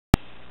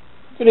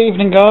Good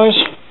evening, guys.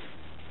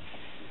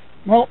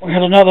 Well, we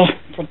had another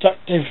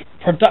productive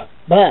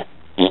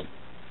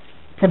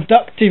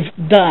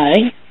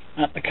day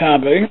at the car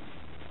boot.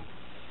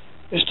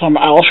 This time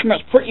at Alsham.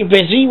 It's pretty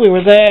busy. We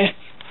were there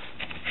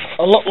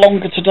a lot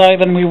longer today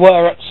than we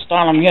were at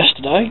Stalham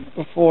yesterday.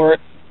 Before it,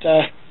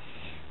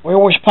 we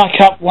always pack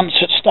up once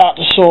it starts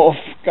to sort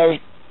of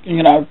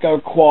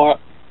go quiet.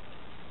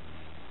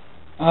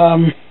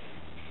 And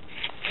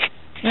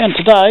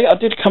today I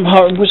did come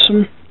home with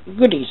some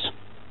goodies.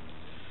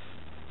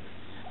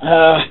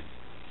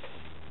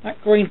 That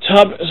green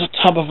tub is a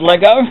tub of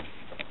Lego.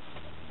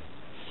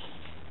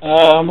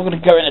 I'm not going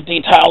to go into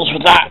details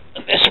with that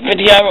in this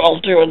video.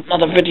 I'll do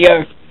another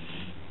video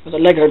for the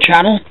Lego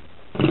channel.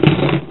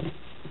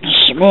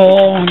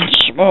 Small and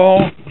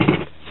small.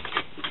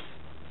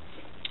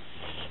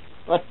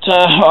 But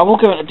I will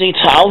go into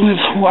detail with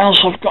what else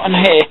I've got in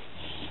here.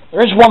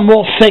 There is one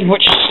more thing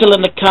which is still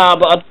in the car,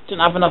 but I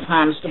didn't have enough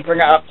hands to bring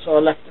it up, so I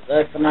left it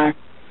there for now.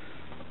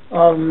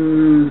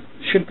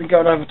 Should be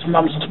going over to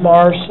Mum's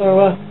tomorrow,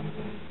 so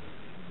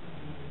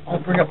I'll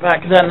bring it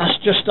back then. That's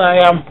just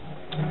a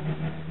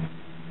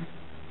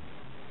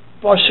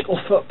bicycle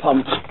foot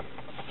pump.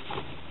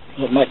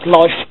 It'll make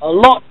life a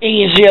lot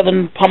easier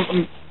than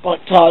pumping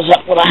bike tyres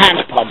up with a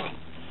hand pump.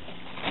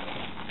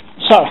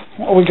 So,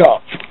 what have we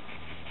got?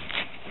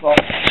 Got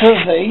two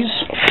of these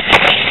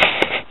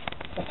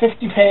for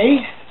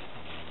 50p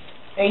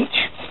each.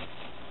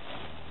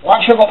 Well,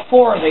 actually I've got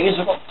four of these.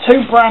 I've got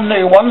two brand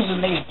new ones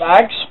in these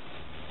bags.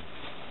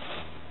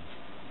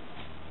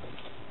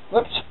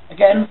 Whoops,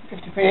 again,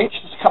 50p each,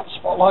 just a couple of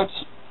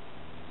spotlights.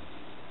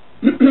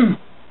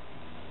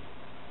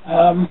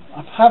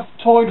 I have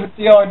toyed with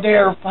the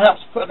idea of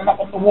perhaps putting them up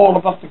on the wall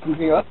above the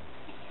computer.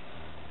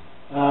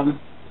 So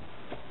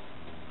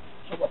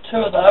I've got two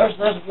of those.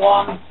 There's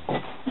one.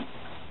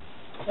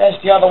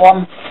 There's the other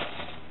one.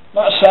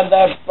 Like I said,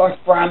 they're both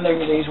brand new,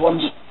 these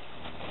ones.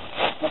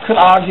 I couldn't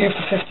argue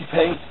for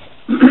 50p.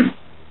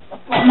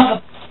 I've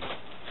got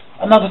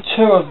another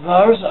two of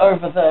those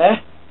over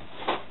there.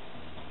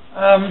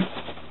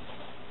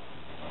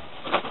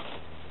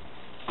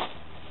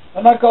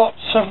 And I got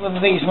several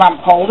of these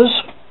lamp holders.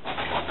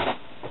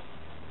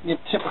 Your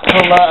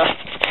typical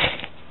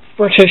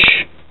British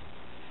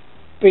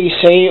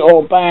BC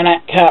or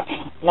bayonet cap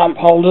lamp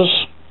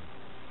holders.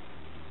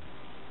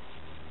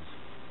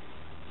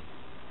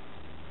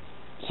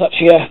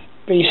 Such a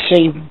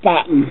BC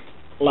batten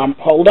lamp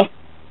holder.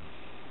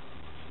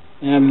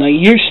 They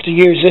used to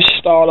use this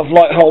style of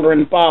light holder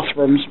in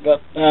bathrooms,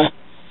 but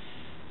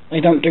they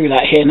don't do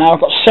that here now. I've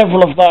got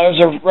several of those.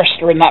 The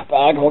rest are in that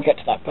bag. I'll get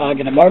to that bag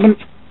in a moment.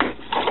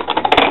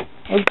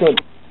 Oh good,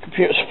 the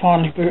computer's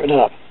finally booted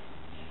up.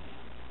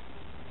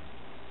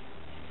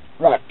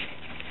 Right.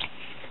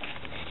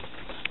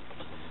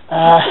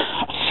 I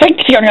think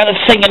the only other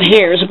thing in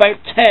here is about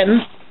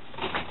 10.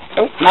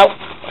 Oh, no.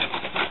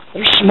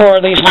 There's some more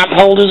of these lamp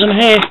holders in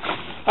here.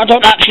 I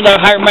don't actually know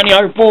how many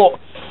I bought,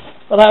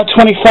 but they were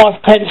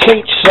 25 pence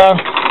each, so...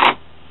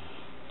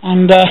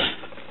 And,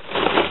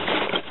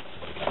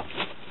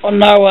 I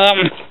know,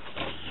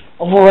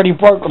 I've already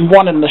broken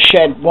one in the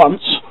shed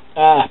once.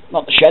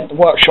 Not the shed, the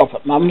workshop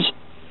at Mum's.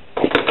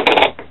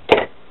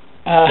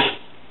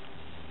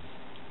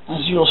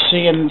 As you'll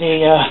see in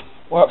the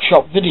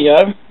workshop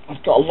video,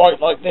 I've got a light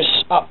like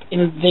this up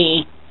in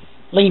the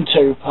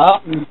lean-to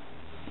part, and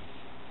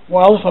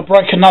well, if I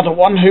break another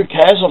one, who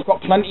cares? I've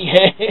got plenty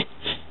here.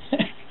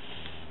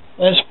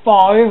 There's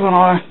 5,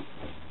 and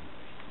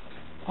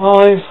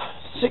 5,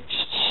 6,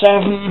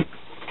 7,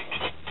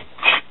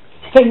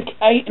 I think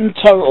 8 in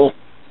total.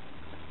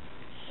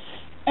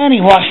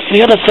 Anyway,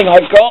 the other thing I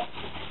got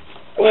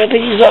were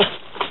these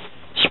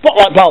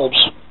spotlight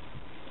bulbs.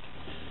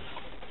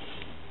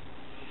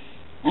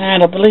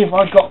 And I believe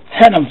I got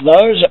 10 of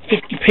those at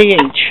 50p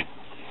each.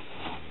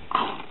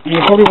 And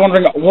you're probably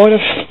wondering, why the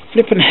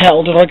flippin'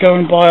 hell did I go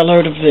and buy a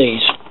load of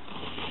these?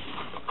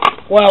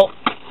 Well,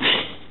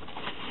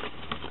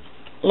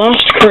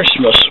 last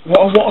Christmas, what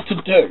I wanted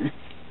to do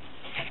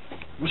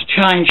was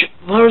change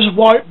those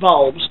white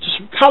bulbs to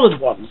some coloured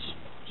ones,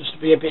 just to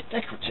be a bit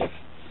decorative.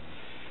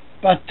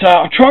 But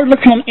I tried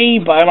looking on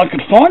eBay, and I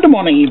could find them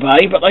on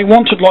eBay, but they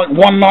wanted like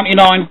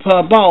 $1.99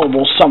 per bulb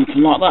or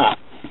something like that.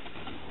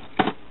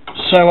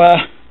 So,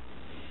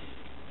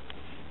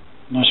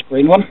 nice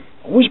green one.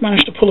 Always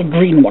managed to pull a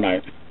green one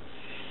out.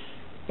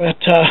 But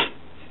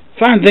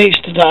found these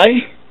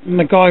today, and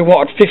the guy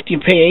wanted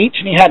 50p each,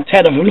 and he had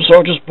 10 of them, so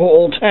I just bought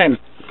all 10.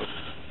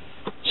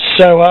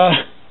 So,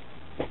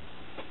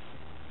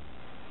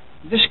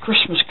 this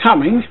Christmas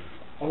coming,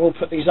 I will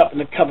put these up in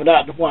the cupboard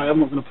out of the way. I'm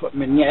not going to put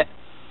them in yet.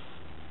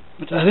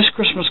 But this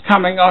Christmas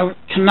coming, I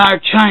can now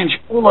change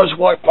all those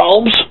white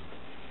bulbs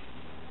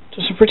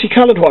to some pretty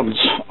coloured ones.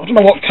 I don't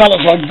know what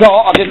colours I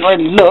got. I didn't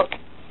really look.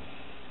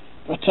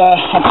 But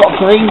I've got a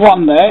green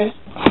one there.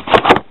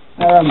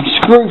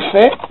 Screw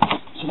fit,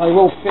 so they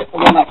will fit the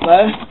one up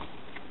there.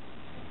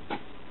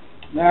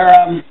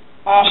 They're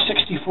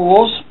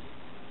R64s.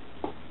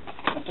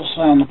 What does it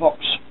say on the box?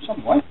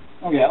 Somewhere.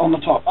 Oh yeah, on the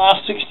top.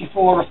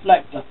 R64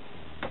 reflector.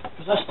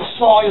 because that's the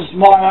size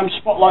my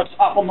spotlights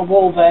up on the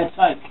wall there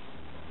take,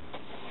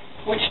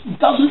 which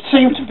doesn't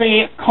seem to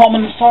be a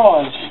common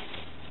size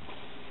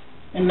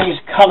in these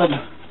coloured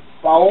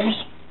bulbs.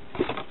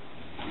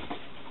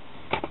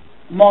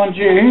 Mind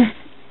you,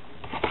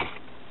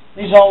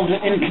 these old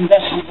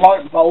incandescent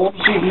light bulbs,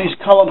 even these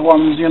coloured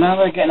ones, you know,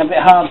 they're getting a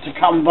bit hard to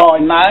come by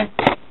now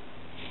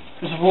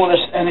because of all this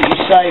energy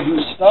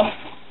saving stuff.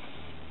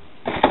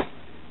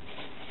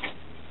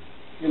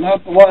 You know,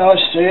 the way I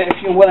see it,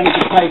 if you're willing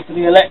to pay for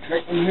the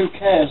electric, then who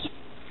cares?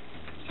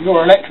 It's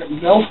your electric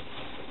bill.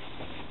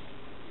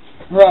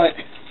 Right.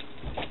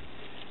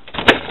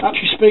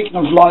 Actually, speaking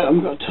of light,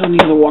 I'm going to turn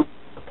the other one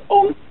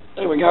on.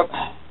 There we go.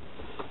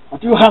 I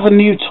do have a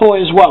new toy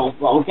as well,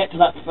 but I'll get to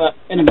that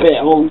in a bit.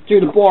 I'll do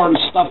the boring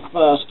stuff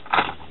first.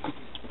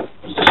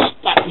 Let's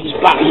just stack these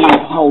black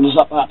lamp holders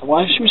up out the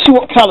way. Shall we see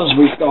what colours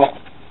we've got?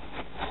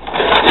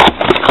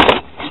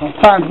 So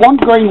I found one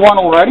green one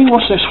already.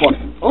 What's this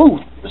one? Oh,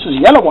 this is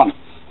a yellow one.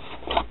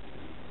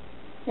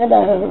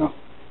 Yellow.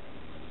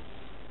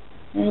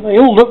 Yeah, they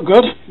all look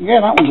good.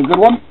 Yeah, that one's a good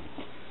one.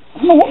 I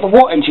don't know what the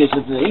wattage is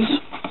of these,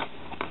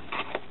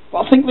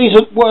 but I think these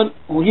weren't,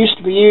 or used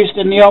to be used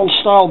in the old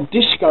style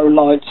disco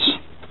lights.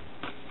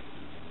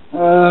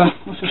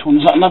 What's this one?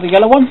 Is that another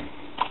yellow one?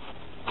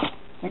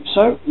 I think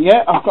so.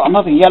 Yeah, I've got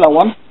another yellow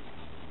one.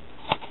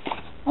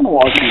 I don't know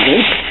what I can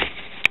do.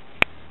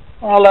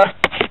 I'll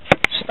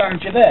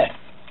stand you there.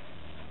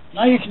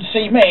 Now you can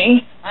see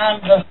me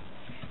and the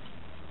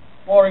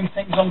boring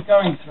things I'm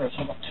going through.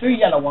 So I've got two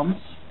yellow ones.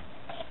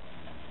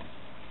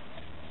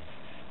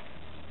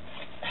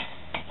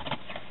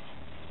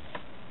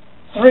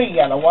 Three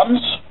yellow ones,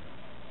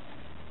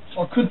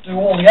 so I could do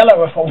all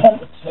yellow if I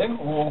wanted to,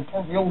 or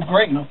probably all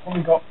green. I've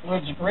probably got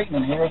loads of green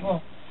in here as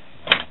well.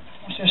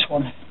 What's this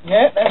one?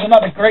 Yeah, there's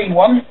another green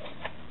one.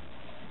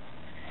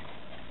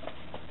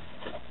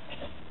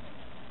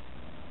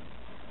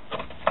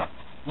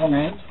 Wrong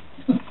end.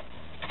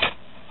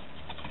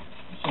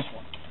 What's this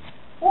one?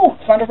 Oh,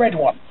 found a red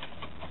one.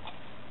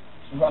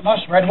 So we've got a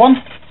nice red one.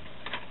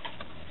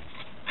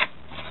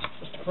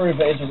 Just to prove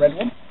it is a red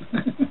one.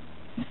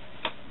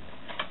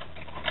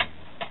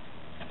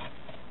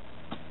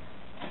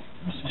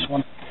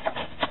 One.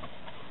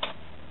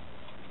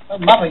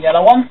 Another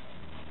yellow one.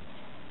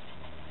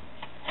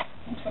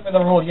 Tell me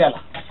they're all yellow.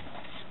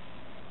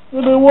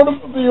 I don't want them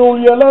to be all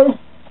yellow.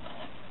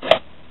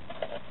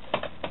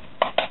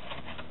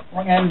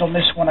 Wrong end on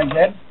this one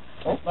again.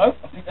 Oh no,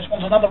 I think this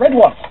one's another red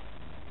one.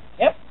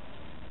 Yep.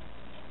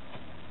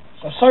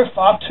 So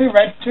far 2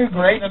 red, 2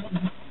 green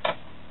and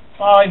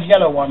 5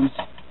 yellow ones.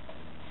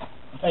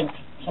 I think,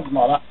 something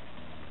like that.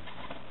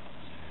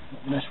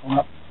 Open this one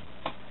up.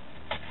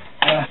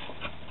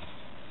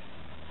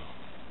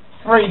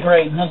 3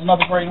 green, there's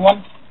another green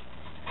one.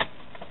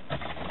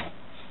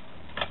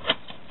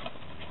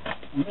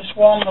 And this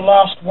one, the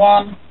last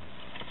one,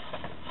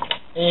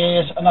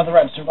 is another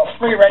red. So we've got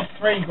 3 red,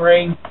 3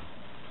 green,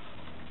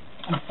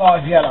 and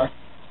 5 yellow.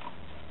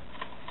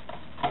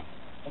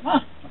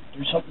 Let's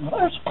do something with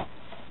those.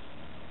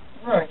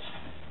 Right.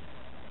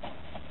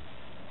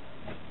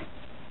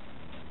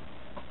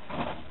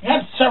 We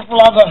had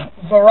several other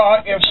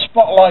variety of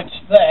spotlights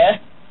there.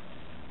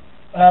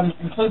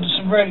 Included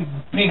some really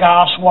big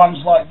ass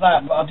ones like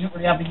that, but I didn't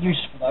really have a use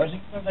for those,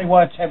 even though they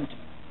were tempting,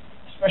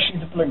 especially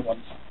the blue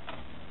ones.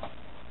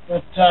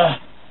 But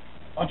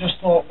I just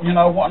thought, you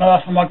know, what on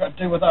earth am I going to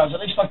do with those?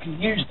 At least I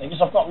can use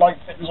these. I've got light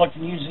fittings I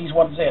can use these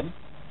ones in.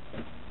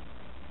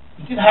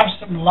 We did have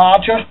some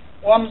larger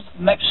ones,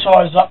 the next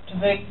size up to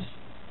these,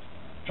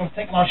 which I'm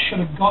thinking I should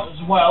have got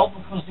as well,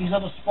 because these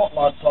other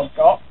spotlights I've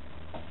got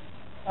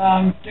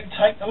do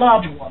take the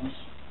larger ones.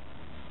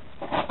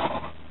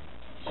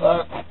 So,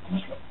 I'm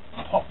just going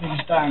to pop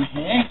these down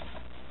here.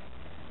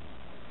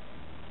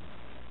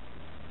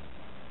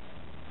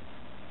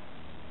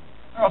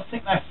 Oh, I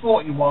think they're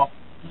 40 watt.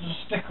 There's a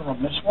sticker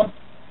on this one.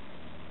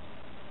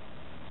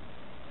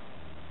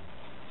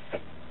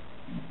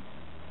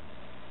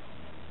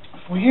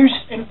 For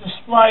use in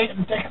display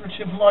and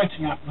decorative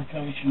lighting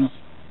applications.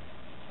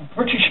 A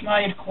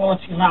British-made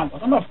quality lamp. I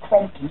don't know if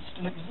Crompton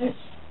still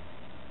exists.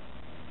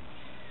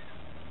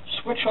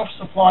 Switch off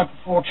supply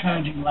before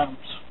changing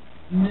lamps.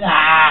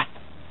 Nah,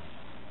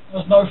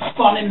 there's no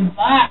fun in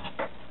that.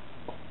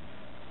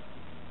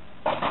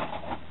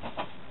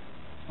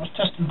 I was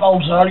testing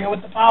bulbs earlier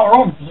with the power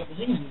on because it was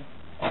easier.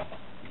 I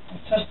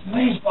was testing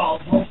these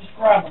bulbs, I'll just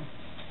grab them.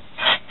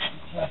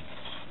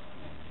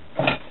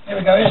 Here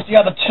we go, here's the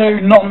other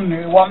 2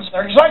 non-new ones.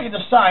 They're exactly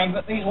the same,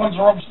 but these ones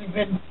are obviously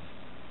been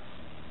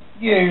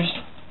used.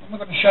 I'm not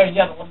going to show you the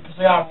other one because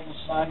they are all the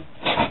same.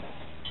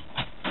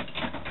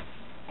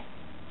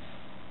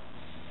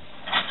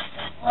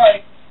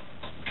 Right.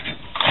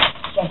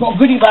 So I've got a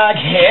goodie bag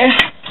here.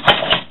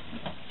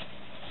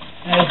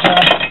 There's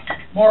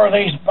more of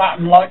these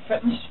batten light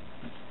fittings.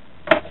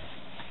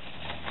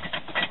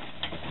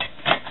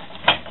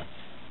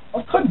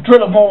 I could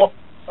drill them all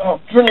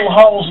up, drill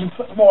holes and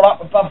put them all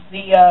up above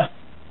the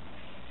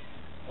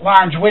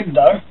lounge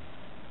window.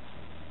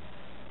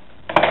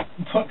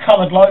 and put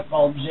coloured light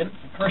bulbs in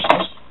for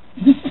Christmas.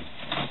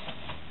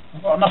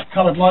 I've got enough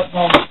coloured light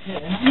bulbs here.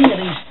 How many of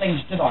these things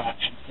did I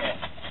actually get?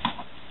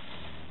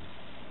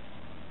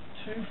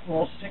 2,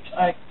 4, 6,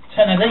 8,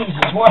 10 of these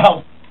as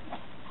well.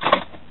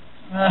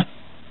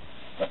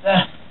 But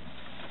the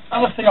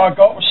other thing I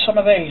got was some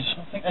of these.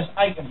 I think there's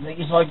 8 of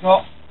these I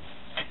got.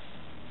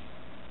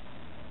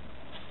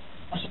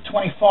 That's a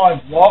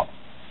 25 watt.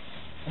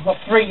 I've got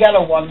 3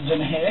 yellow ones in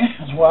here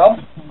as well.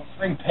 I've got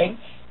 3 pink.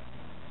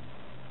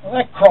 Well,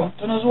 they're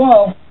Crompton as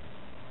well.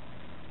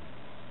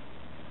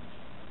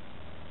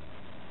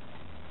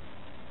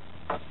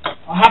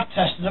 I have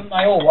tested them,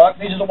 they all work.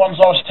 These are the ones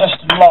I was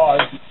testing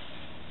live.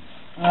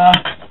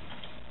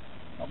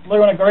 A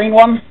blue and a green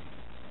one.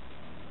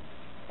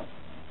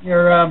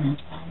 Your,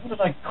 what do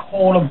they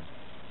call them?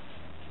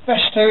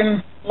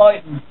 Festoon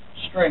lighting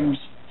strings.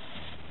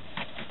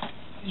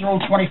 These are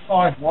all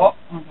 25 watt,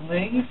 I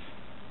believe.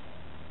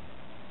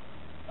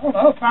 Oh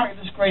no,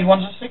 apparently this green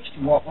one's a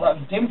 60 watt. Well, that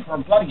was dim for a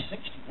bloody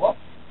 60 watt.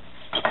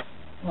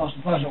 Well, I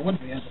suppose it would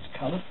be as it's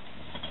coloured.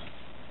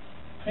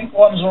 Pink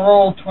ones are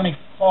all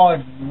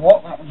 25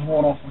 watt. That one's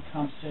worn off, I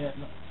can't see it.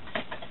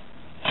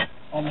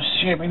 I'm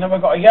assuming. Then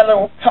we've got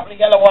a couple of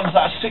yellow ones that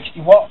are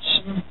 60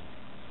 watts. And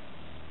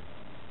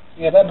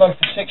yeah, they're both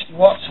for 60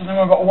 watts. And then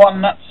we've got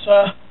one that's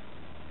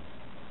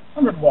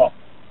 100 watt.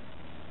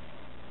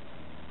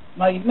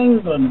 Made in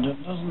England.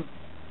 It doesn't.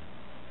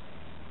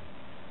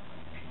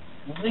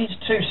 Well, these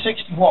two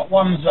 60 watt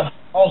ones are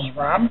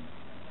Osram.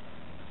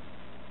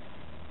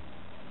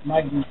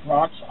 Made in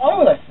France.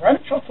 Oh, they're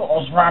French. I thought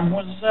Osram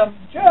was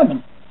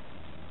German.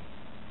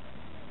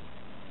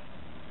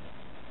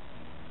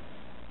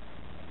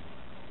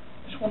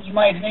 This one's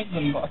made in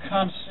England, but I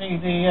can't see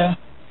the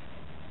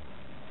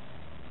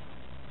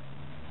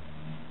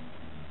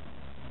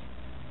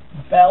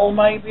bell.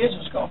 Maybe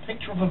it's got a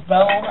picture of a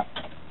bell on it.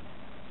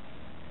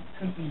 It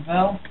could be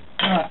bell.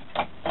 Right.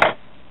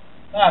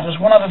 Now, there's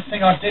one other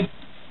thing I did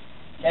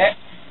get.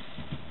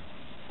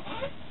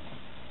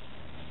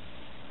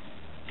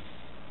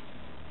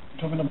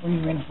 I'm going to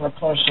bring you in for a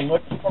closer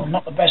look. It's probably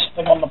not the best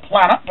thing on the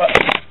planet, but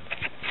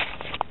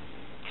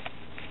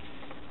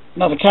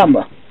another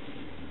camera.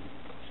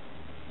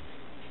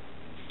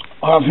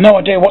 I have no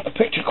idea what the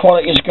picture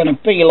quality is going to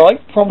be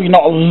like. Probably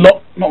not a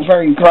lot, not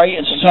very great.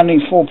 It's only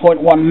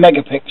 4.1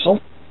 megapixel.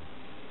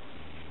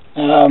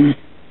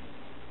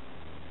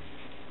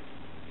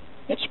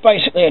 It's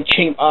basically a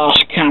cheap ass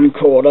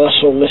camcorder.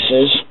 That's all this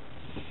is.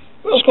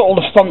 But it's got all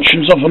the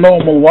functions of a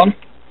normal one.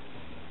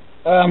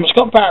 It's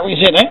got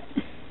batteries in it.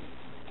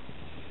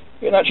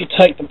 You can actually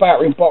take the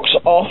battery box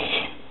off.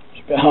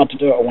 It's a bit hard to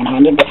do it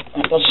one-handed, but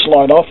it does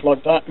slide off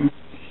like that. And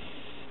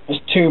there's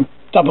 2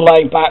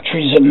 AA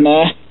batteries in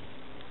there.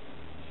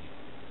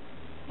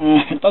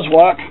 It does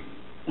work.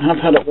 I have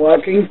had it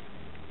working.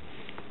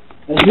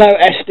 There's no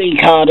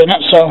SD card in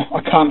it, so I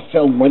can't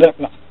film with it,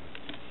 but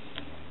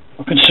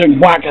I could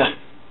soon whack a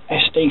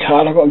SD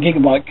card. I've got a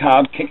gigabyte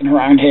card kicking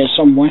around here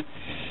somewhere.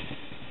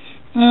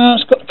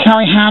 It's got the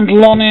carry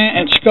handle on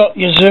it. It's got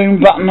your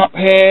zoom button up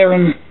here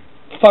and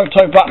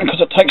photo button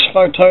because it takes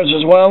photos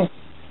as well.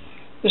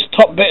 This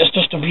top bit is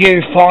just a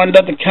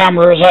viewfinder. The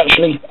camera is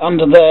actually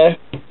under there.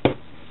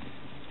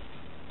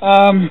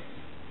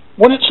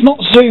 When it's not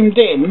zoomed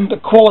in, the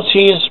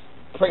quality is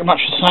pretty much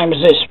the same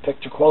as this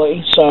picture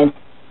quality, so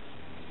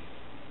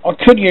I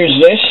could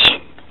use this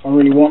if I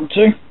really want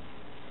to.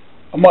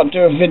 I might do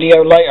a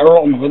video later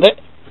on with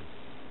it,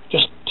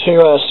 just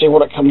to see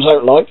what it comes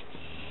out like.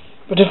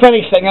 But if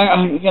anything,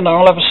 you know,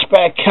 I'll have a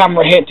spare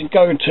camera here to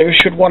go to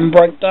should one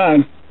break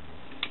down.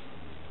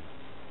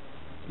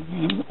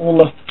 All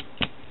the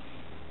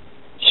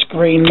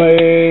screen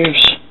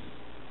moves.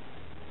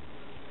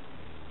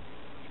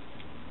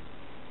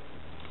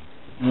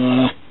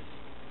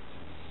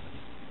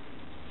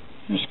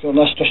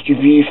 That's just your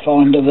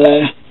viewfinder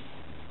there,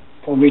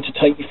 probably to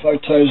take your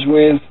photos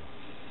with.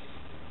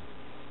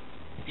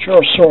 I'm sure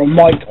I saw a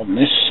mic on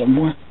this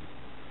somewhere.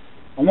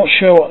 I'm not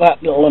sure what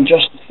that little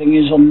adjuster thing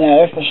is on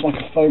there, if it's like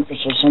a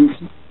focus or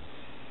something.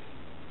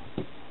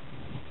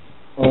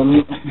 Or,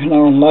 you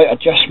know, a light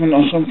adjustment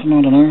or something,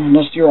 I don't know. And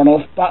that's your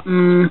on-off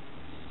button.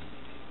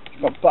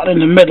 It's got a button in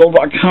the middle,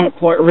 but I can't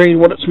quite read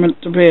what it's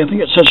meant to be. I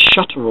think it says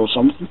shutter or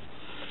something.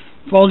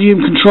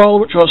 Volume control,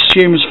 which I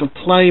assume is for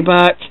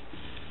playback.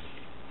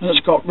 And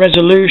it's got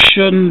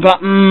resolution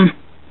button,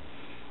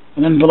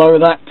 and then below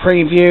that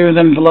preview, and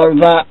then below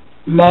that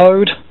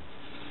mode.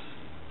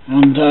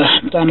 And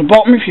down the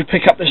bottom, if you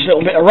pick up this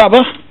little bit of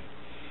rubber,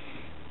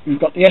 you've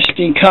got the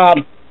SD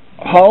card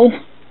hole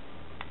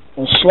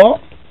or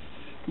slot,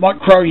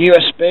 micro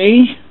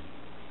USB,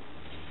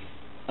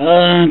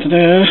 a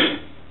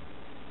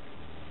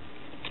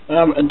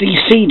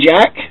DC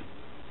jack,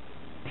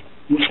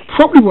 which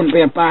probably wouldn't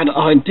be a bad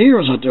idea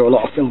as I do a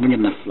lot of filming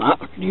in the flat.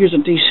 I could use a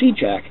DC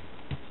jack.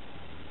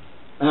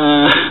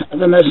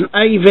 And then there's an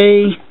AV,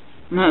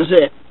 and that's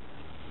it.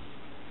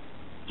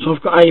 So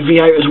I've got AV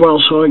out as well,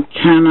 so I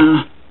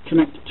can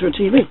connect it to a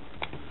TV.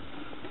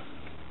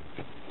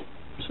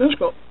 So it's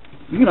got,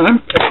 you know,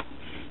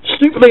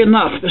 stupidly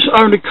enough, this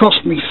only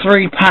cost me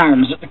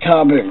 £3 at the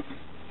car boot.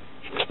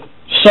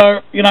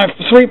 So, you know,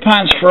 for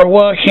 £3 for a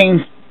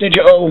working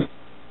digital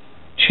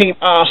cheap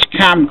ass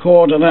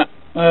camcorder that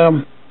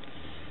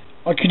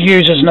I could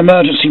use as an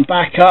emergency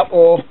backup,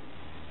 or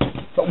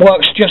if it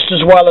works just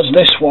as well as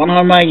this one,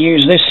 I may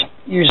use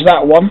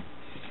that one,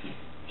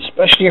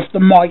 especially if the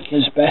mic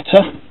is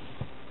better.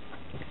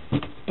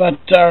 But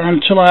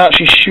until I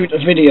actually shoot a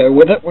video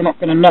with it, we're not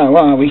going to know,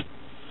 are we?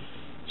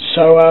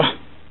 So as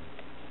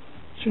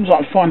soon as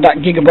I find that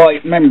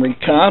gigabyte memory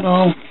card,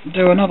 I'll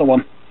do another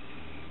one,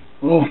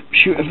 or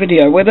shoot a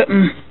video with it.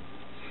 And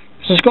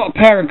cause it's got a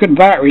pair of good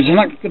batteries and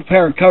a good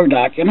pair of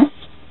Kodak in it.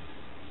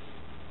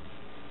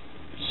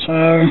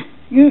 So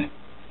yeah,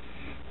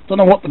 don't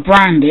know what the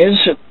brand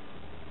is.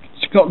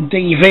 It's got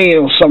DV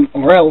or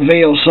something, or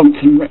LV or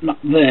something written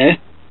up there.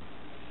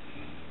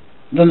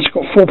 Then it's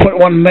got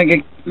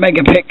 4.1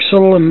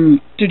 megapixel and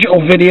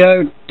digital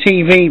video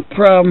TV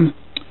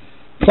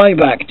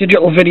playback,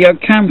 digital video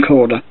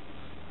camcorder,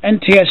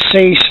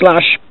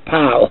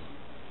 NTSC/PAL.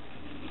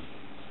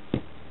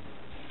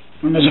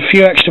 And there's a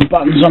few extra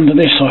buttons under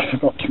this I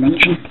forgot to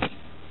mention.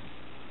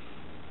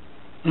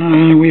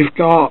 We've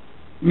got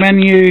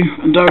menu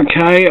and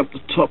OK up the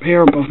top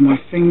here above my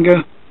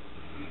finger.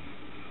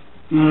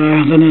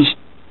 Then there's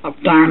up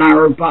down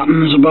arrow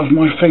buttons above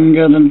my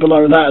finger, then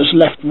below that is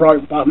left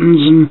right buttons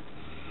and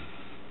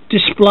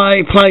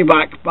display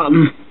playback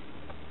button.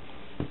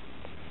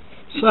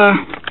 So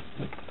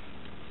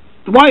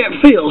the way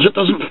it feels, it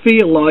doesn't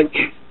feel like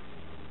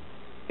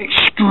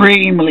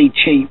extremely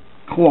cheap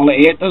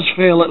quality. It does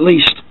feel at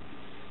least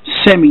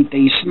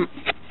semi-decent.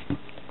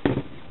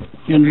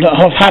 And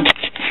I've had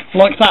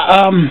like that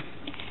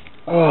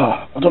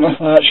I don't know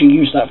if I actually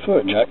used that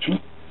footage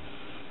actually.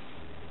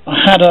 I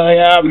had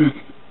a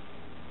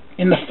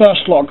in the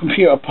first lot of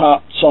computer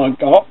parts I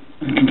got,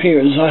 and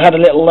computers, I had a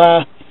little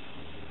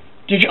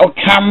digital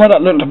camera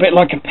that looked a bit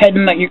like a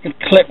pen that you could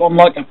clip on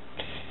like a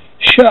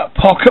shirt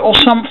pocket or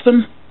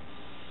something.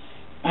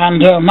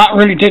 And that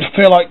really did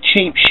feel like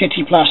cheap,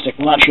 shitty plastic.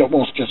 Well, actually it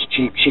was just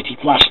cheap, shitty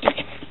plastic.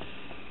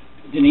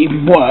 It didn't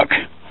even work.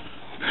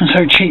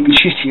 So cheap and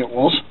shitty it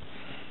was.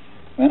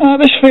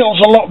 This feels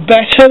a lot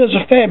better. There's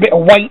a fair bit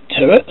of weight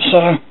to it,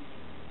 so...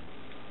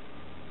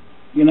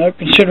 You know,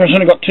 considering it's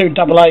only got 2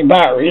 AA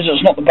batteries,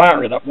 it's not the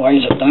battery that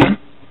weighs it down.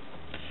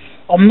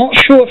 I'm not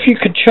sure if you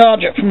could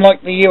charge it from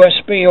like the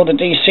USB or the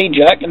DC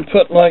jack and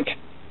put like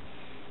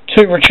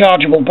 2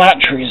 rechargeable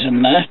batteries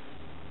in there.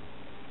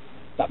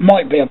 That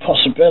might be a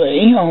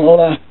possibility.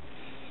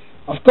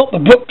 I've got the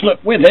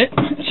booklet with it.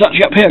 It's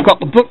actually up here. I've got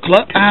the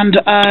booklet and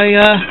a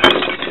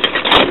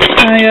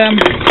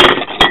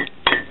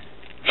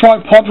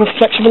tripod with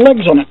flexible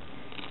legs on it.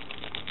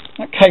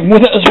 That came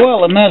with it as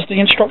well, and there's the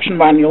instruction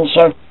manual,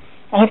 so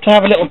I'll have to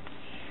have a little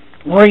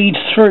read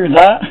through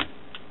that.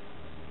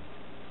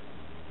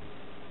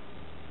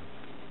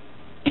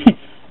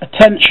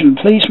 Attention,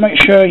 please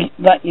make sure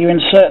that you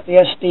insert the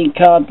SD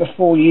card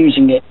before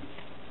using it.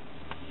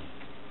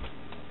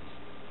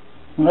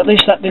 Well, at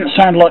least that didn't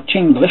sound like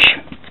Chinglish.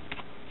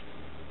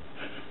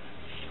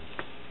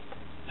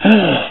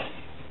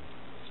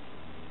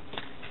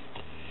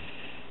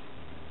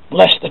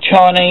 Bless the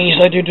Chinese,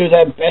 they do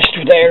their best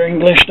with their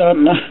English,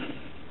 don't they?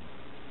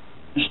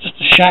 It's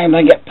just a shame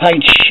they get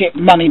paid shit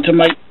money to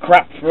make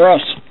crap for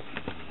us.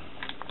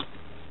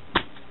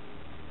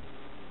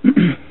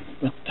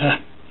 But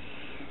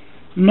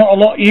not a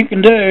lot you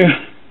can do.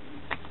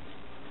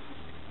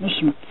 There's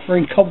some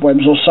free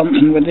cobwebs or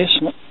something with this.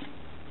 Look.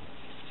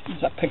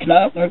 Is that picking it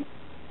up? No.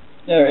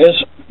 There it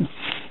is.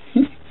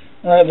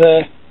 Right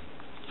there.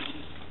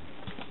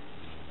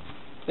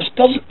 This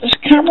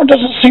camera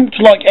doesn't seem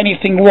to like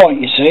anything white,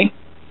 you see.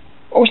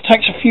 Always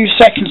takes a few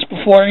seconds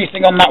before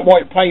anything on that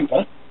white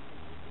paper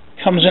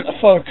comes into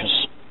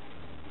focus.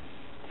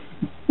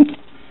 I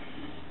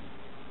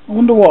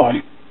wonder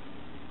why.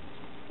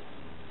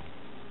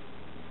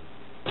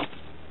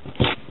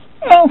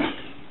 Well,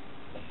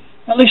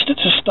 at least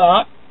it's a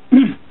start.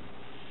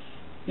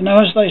 You know,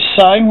 as they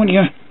say, when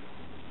you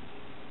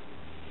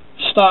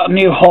start a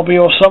new hobby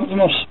or something,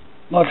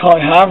 like I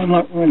have, and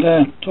like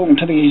we're talking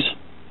to these,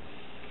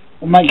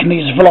 or making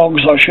these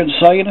vlogs, I should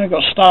say, you know, you've got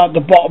to start at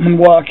the bottom and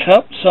work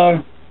up,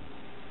 so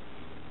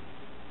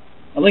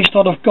at least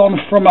I'd have gone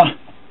from a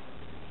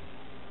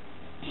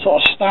sort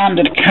of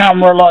standard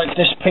camera like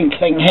this pink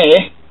thing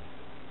here.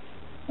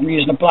 I'm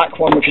using a black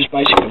one, which is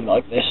basically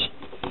like this.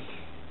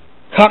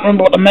 Can't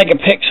remember what the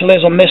megapixel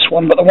is on this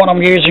one, but the one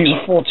I'm using is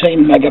a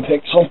 14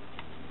 megapixel.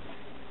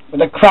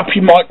 With a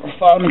crappy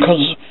microphone,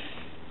 because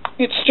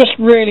it's just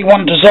really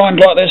one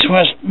designed like this,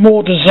 where it's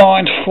more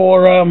designed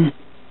for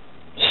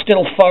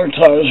still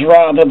photos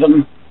rather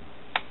than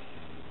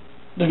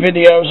the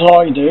videos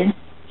I do.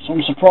 So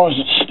I'm surprised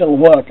it's still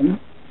working.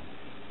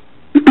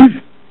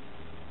 In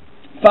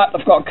fact,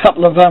 I've got a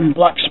couple of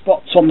black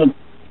spots on the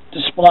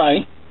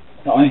display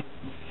that I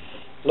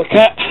look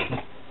at.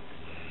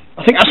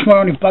 I think that's my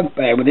only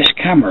bugbear with this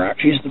camera,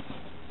 actually, is the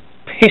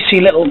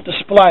pissy little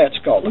display it's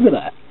got. Look at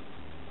that.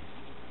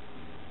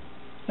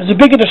 There's a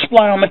bigger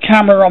display on the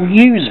camera I'm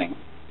using.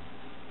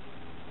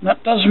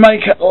 That does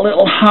make it a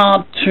little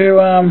hard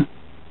to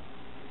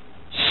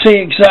see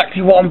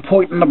exactly what I'm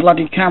pointing the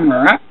bloody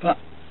camera at, but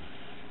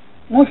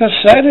like I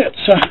said,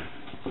 it's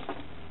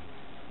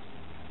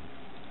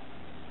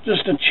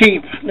just a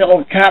cheap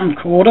little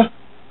camcorder.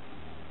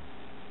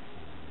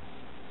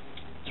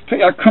 It's a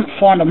pity I couldn't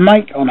find a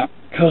make on it,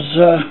 because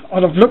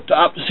I'd have looked it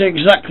up to see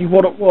exactly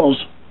what it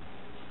was.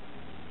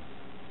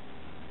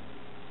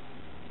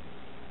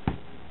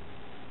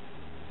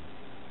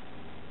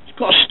 It's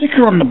got a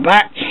sticker on the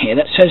back here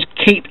that says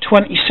keep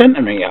 20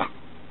 centimetre.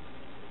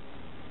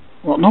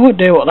 Well, no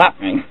idea what that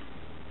means.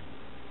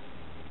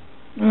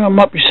 Well, there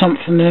might be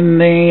something in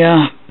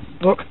the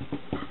book.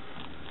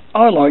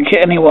 I like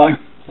it anyway.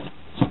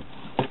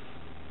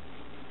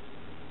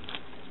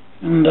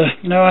 And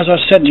you know, as I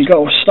said, you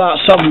got to start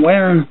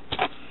somewhere, and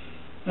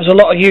there's a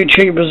lot of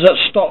YouTubers that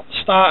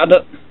started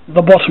at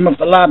the bottom of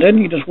the ladder, and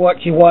you just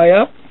work your way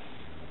up.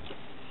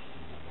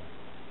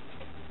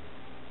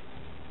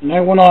 You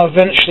know, when I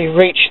eventually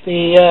reach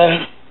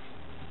the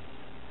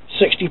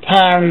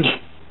 £60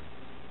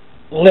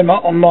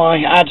 limit on my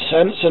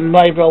AdSense, and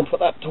maybe I'll put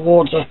that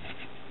towards a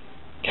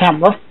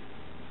camera,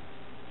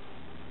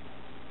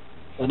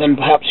 and then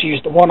perhaps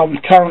use the one I'm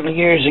currently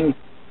using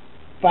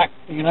back,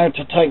 you know,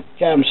 to take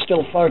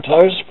still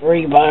photos for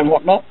eBay and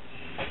whatnot,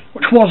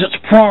 which was its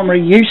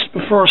primary use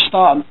before I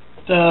started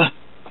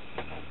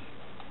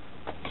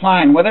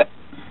playing with it.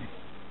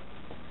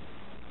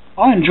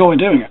 I enjoy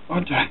doing it. I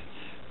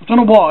don't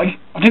know why.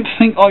 I didn't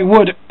think I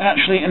would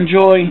actually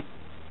enjoy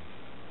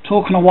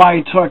talking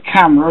away to a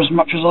camera as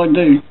much as I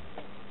do,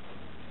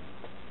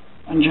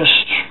 and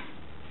just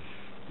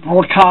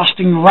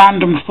broadcasting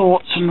random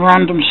thoughts and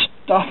random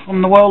stuff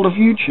on the world of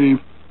YouTube.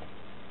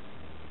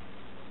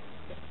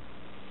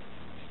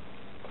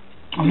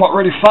 I'm not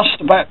really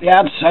fussed about the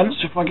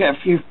AdSense if I get a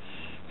few,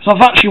 because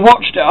I've actually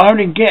watched it. I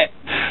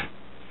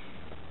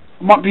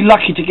might be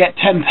lucky to get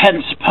 10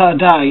 pence per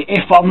day,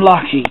 if I'm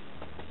lucky.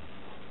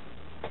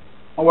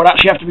 I would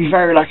actually have to be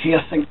very lucky,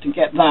 I think, to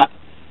get that.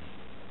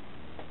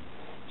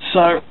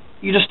 So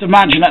you just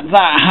imagine at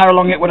that how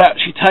long it would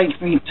actually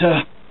take me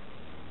to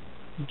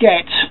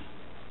get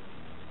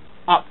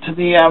up to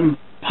the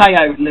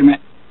payout limit.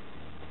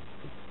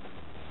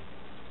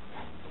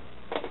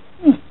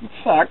 In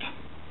fact,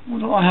 why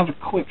don't I have a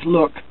quick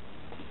look?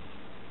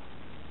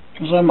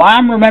 Because I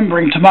am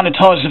remembering to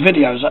monetize the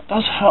videos. That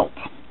does help.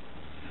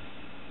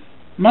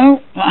 No,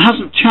 that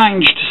hasn't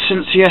changed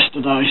since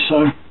yesterday,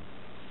 so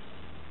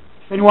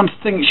if anyone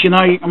thinks, you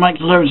know, you can make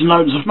loads and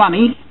loads of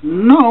money,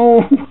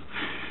 no.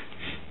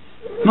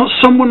 Not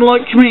someone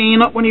like me,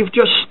 not when you've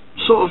just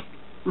sort of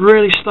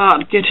really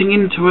started getting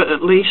into it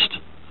at least.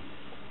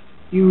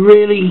 You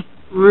really,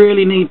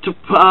 really need to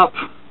put up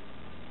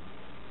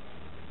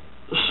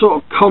the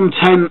sort of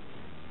content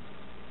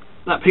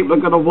that people are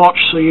going to watch,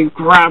 so you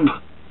grab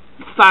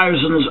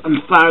thousands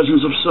and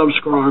thousands of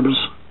subscribers.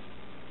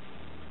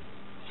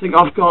 I think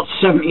I've got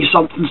 70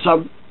 something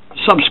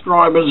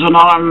subscribers, and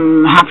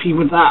I'm happy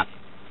with that.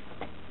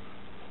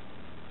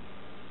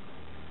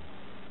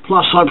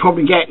 Plus I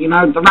probably get, you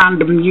know, the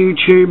random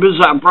YouTubers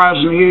that are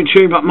browsing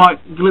YouTube that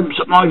might glimpse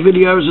at my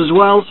videos as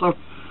well, so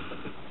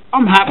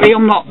I'm happy.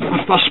 I'm not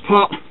a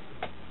fusspot.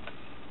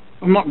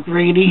 I'm not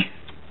greedy.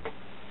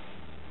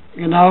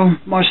 You know,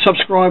 my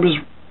subscribers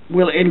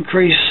will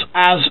increase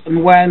as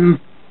and when,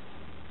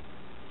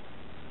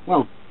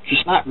 well,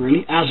 just that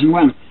really, as and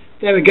when.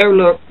 There we go,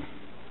 look.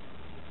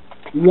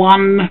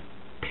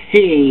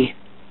 1p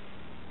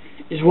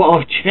is what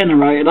I've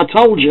generated. I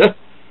told you.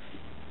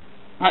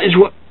 That is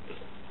what.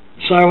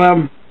 So,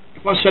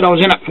 if I said I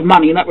was in it for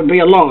money, that would be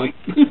a lie.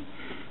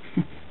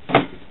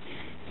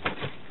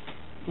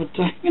 But,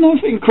 you know,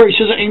 if it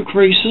increases, it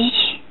increases.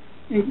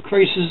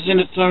 Increases in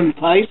its own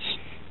pace.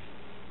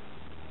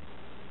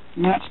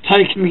 And that's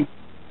taken me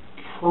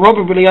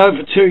probably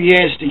over 2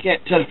 years to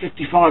get to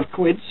 55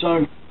 quid,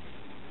 so,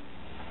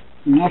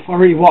 you know, if I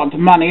really wanted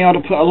the money, I'd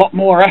have put a lot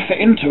more effort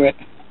into it.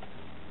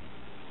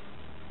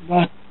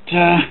 But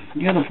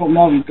the other problem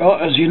I've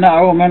got, as you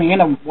know, I'm only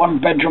in a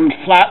one-bedroom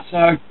flat,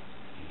 so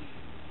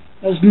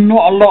there's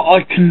not a lot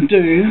I can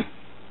do.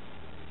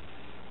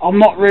 I'm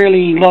not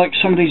really like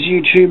some of these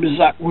YouTubers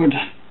that would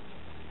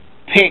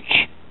pick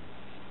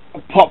a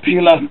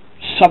popular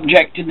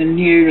subject in the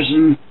news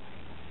and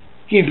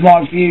give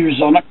my views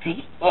on it,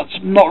 because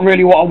that's not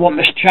really what I want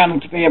this channel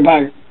to be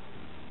about.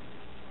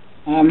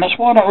 That's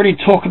why I don't really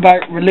talk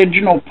about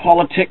religion or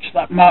politics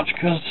that much,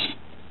 because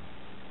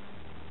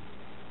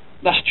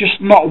that's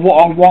just not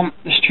what I want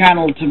this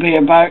channel to be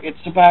about.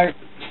 It's about,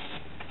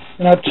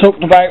 you know,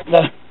 talking about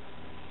the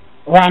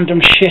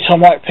random shit I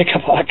might pick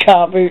up at a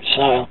car boot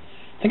sale.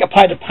 I think I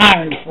paid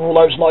 £1 for all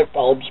those light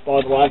bulbs,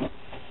 by the way.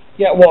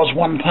 Yeah, it was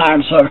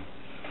 £1, so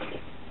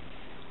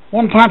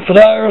 £1 for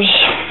those,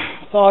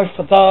 £5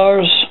 for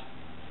those,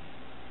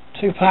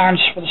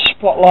 £2 for the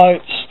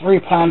spotlights,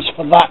 £3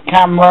 for that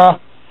camera.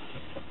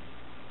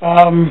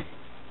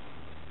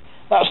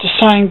 That's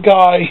the same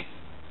guy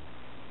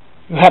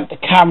who had the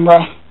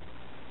camera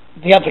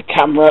the other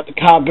camera at the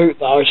car boot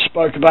that I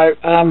spoke about,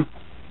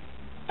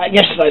 at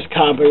yesterday's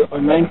car boot, I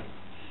mean.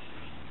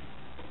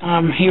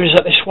 He was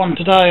at this one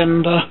today,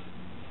 and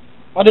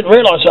I didn't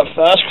realise at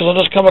first, because I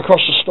just come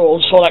across the store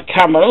and saw that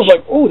camera, and I was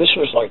like, oh, this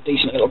was like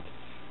decent little,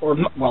 or,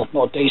 well,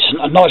 not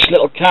decent, a nice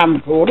little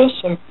camcorder,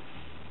 so,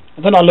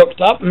 and then I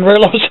looked up and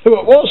realised who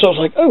it was. I was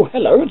like, oh,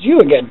 hello, it's you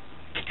again.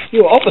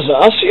 You were opposite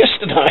us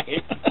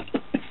yesterday.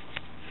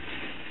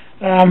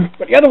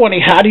 But the other one he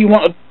had, he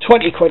wanted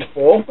 20 quid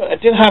for, but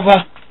it did have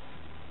a, I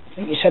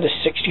think he said a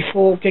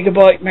 64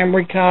 gigabyte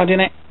memory card in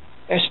it,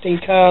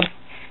 SD card,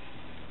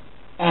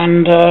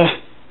 and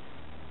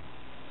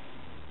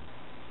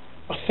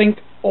I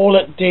think all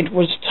it did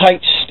was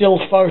take still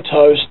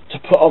photos to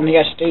put on the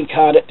SD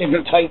card. It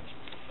didn't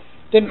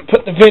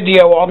put the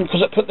video on,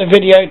 because it put the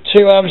video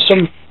to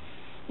some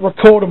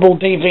recordable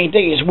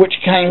DVDs which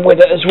came with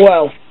it as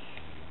well.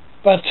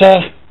 But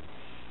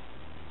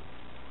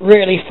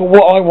really, for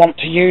what I want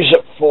to use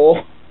it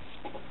for,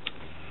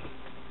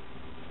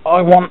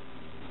 I want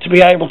to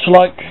be able to,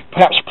 like,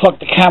 perhaps plug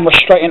the camera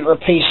straight into a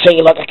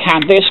PC like I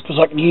can this, because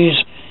I can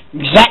use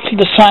exactly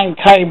the same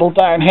cable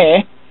down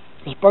here,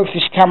 because both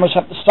these cameras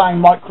have the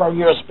same micro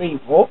USB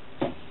port,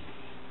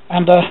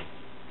 and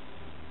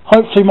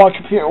hopefully my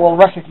computer will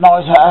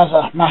recognise it as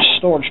a mass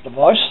storage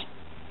device.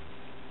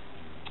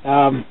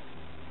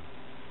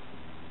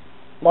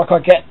 Like I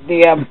get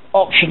the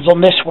options on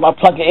this when I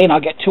plug it in, I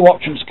get two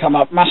options come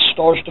up: mass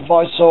storage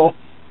device or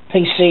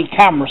PC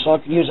camera, so I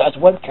can use it as a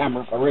web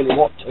camera if I really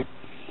want to.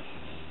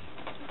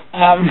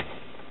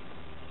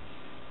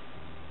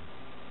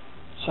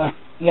 So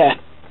yeah,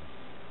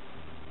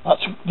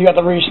 that's the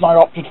other reason I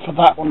opted for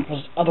that one,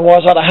 because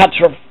otherwise I'd have had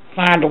to have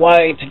found a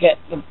way to get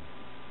the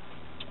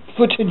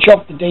footage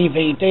of the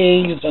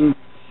DVDs, and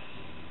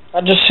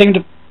that just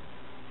seemed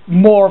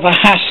more of a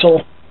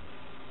hassle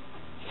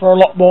for a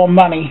lot more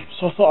money.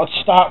 So I thought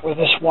I'd start with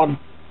this one.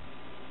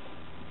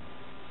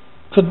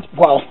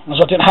 Well, as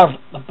I didn't have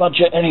the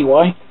budget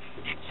anyway,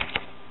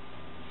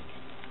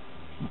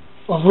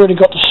 I've really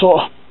got to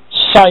sort of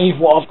save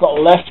what I've got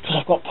left, because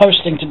I've got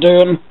posting to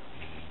do and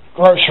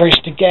groceries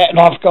to get, and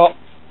I've got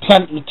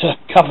plenty to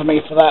cover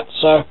me for that.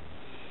 So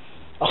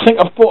I think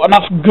I've bought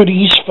enough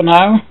goodies for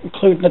now,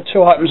 including the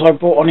two items I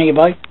bought on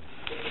eBay: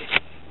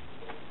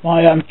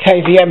 my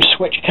KVM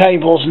switch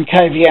cables and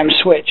KVM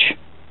switch.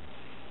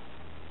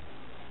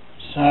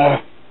 So as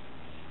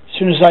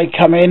soon as they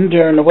come in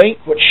during the week,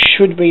 which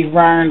should be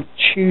around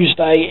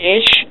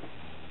Tuesday-ish,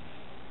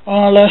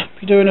 I'll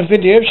be doing a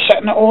video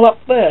setting it all up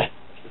there,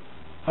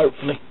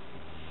 hopefully.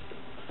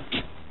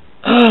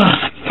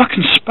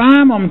 Fucking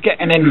spam I'm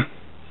getting in.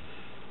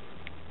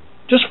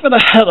 Just for the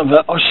hell of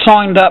it, I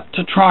signed up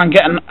to try and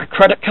get a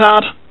credit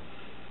card,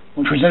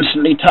 which was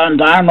instantly turned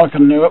down like I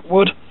knew it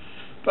would.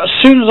 But as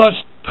soon as I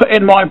put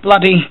in my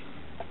bloody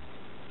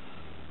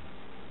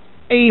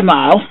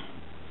email,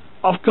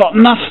 I've got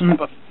nothing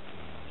but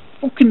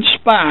fucking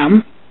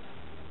spam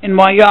in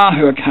my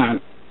Yahoo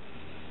account.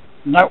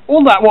 Now,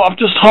 all that what I've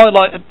just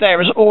highlighted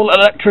there is all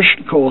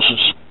electrician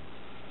courses.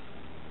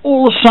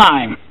 All the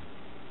same.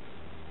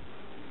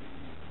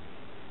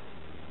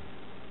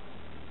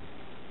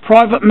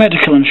 Private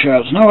medical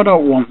insurance. No, I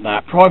don't want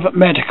that. Private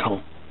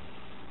medical.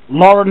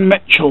 Lauren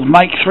Mitchell,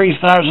 make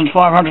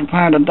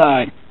 £3,500 a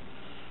day.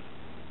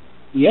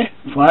 Yeah,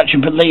 if I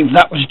actually believe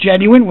that was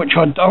genuine, which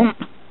I don't.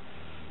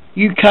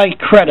 UK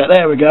credit,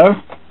 there we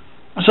go.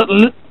 That's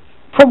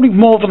probably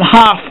more than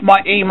half my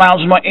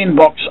emails in my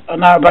inbox are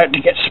now about to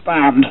get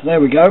spammed. There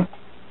we go.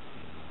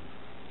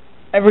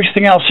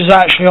 Everything else is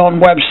actually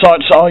on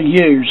websites that I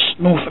use.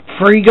 Norfolk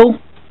Freegal,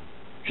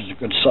 which is a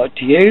good site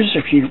to use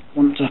if you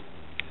want to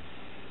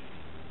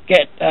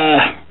get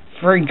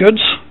free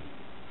goods.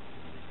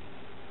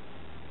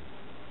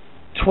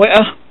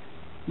 Twitter,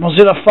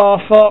 Mozilla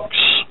Firefox,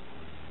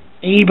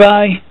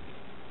 eBay,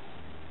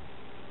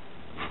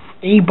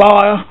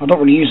 eBuyer. I don't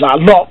really use that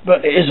a lot,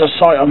 but it is a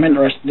site I'm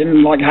interested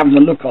in, like having a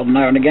look on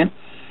now and again.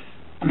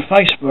 And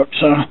Facebook,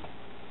 so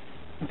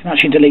I can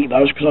actually delete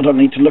those because I don't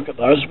need to look at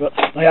those, but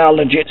they are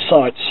legit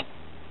sites.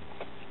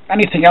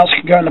 Anything else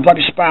can go in the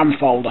bloody spam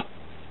folder.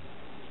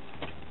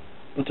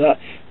 But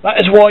that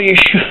is why you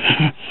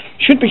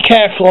should be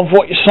careful of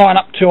what you sign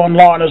up to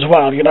online as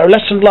well. You know,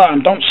 lesson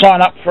learned. Don't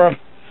sign up for a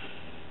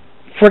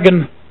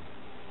friggin'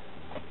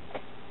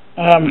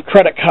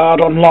 credit card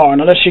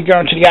online unless you're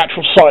going to the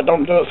actual site.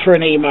 Don't do it through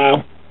an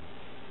email.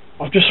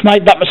 I've just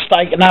made that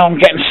mistake and now I'm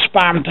getting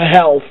spammed to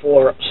hell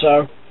for it.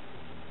 So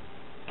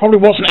probably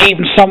wasn't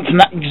even something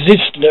that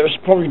existed. It was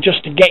probably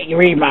just to get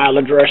your email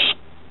address.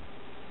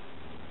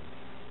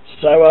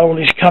 So all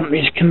these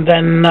companies can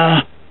then,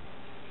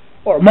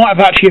 or it might have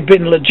actually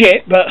been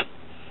legit, but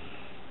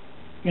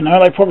you know,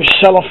 they probably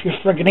sell off your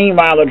friggin'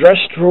 email address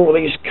to all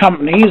these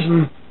companies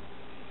and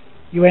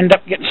you end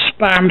up getting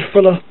spammed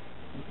full of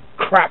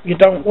crap you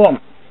don't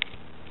want.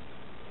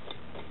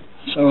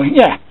 So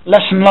yeah,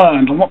 lesson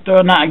learned. I'm not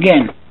doing that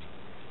again.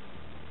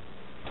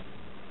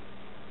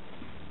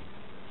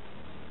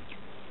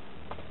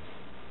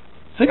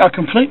 I think I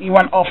completely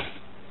went off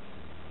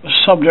the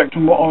subject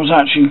and what I was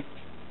actually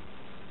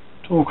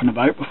talking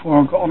about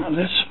before I got onto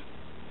this,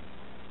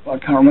 but I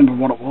can't remember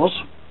what it was.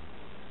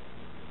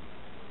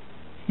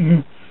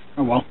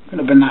 Oh well, couldn't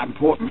have been that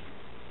important.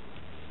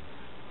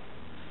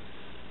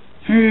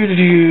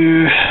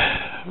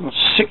 I've got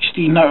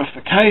 60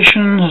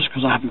 notifications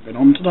because I haven't been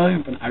on today.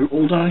 I've been out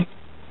all day.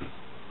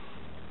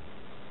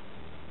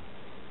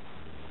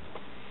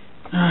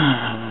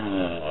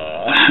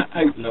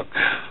 Outlook.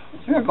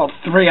 I think I've got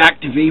 3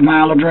 active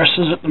email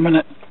addresses at the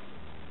minute.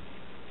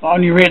 I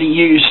only really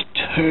use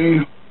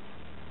 2.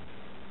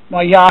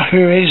 My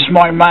Yahoo is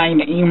my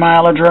main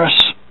email address.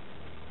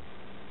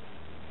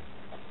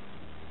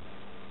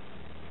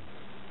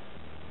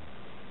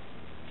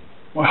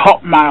 My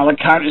Hotmail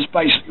account is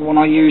basically one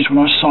I use when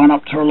I sign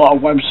up to a lot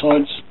of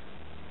websites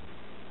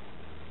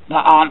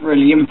that aren't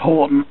really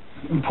important.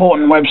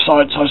 Important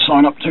websites I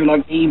sign up to,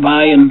 like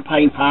eBay and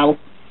PayPal,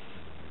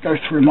 go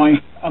through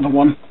my other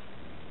one.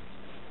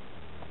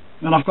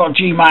 Then I've got a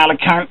Gmail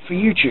account for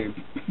YouTube.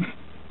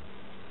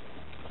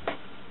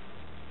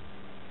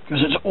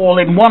 Because it's all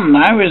in one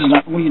now, isn't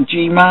it? All your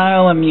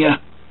Gmail and your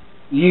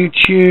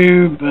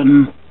YouTube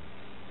and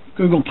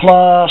Google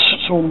Plus,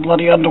 it's all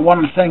bloody under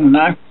one thing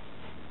now.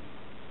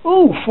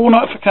 Oh, 4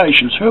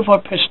 notifications. Who have I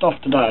pissed off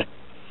today?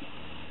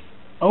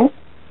 Oh,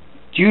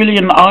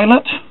 Julian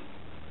Eilert.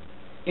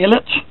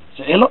 Eilert? Is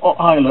it Eilert or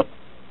Eilert?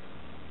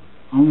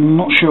 I'm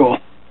not sure.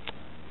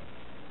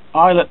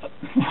 Eilert.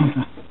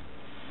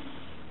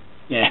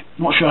 Yeah,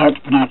 not sure how to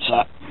pronounce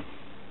that.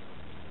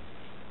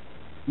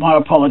 My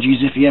apologies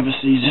if he ever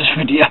sees this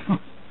video.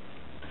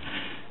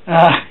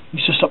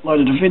 He's just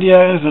uploaded a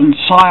video, then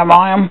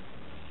Siam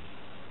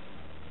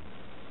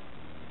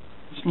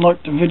he's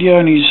liked the video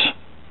and he's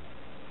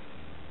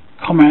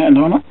commented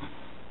on it.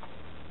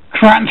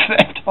 Grand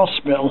Theft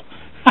Hospital.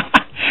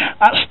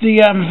 That's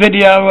the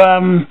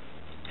video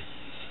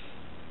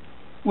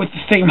with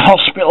the theme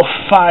Hospital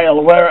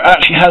Fail, where it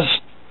actually has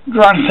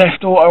Grand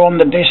Theft Auto on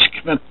the disc,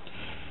 but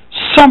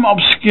some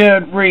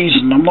obscure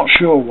reason, I'm not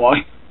sure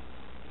why.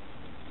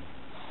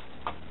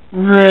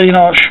 Really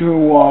not sure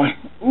why.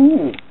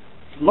 Ooh,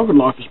 log and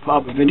life is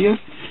part of the video.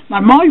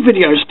 Now my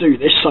videos do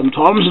this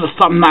sometimes and the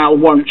thumbnail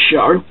won't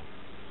show.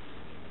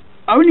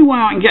 Only way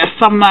I can get a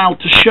thumbnail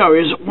to show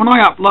is when I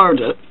upload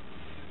it,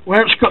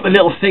 where it's got the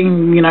little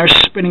thing, you know,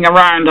 spinning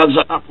around as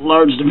it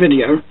uploads the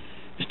video,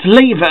 is to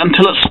leave it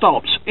until it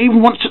stops.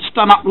 Even once it's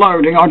done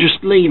uploading, I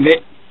just leave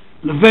it,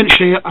 and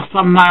eventually a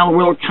thumbnail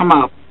will come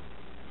up.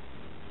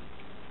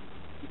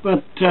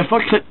 But if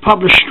I click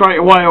publish straight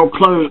away or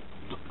close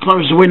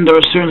the window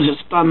as soon as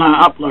it's done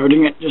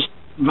uploading, it just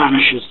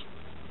vanishes.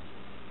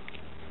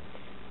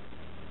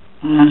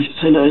 And you can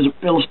see there's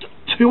Bill's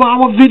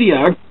 2-hour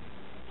video.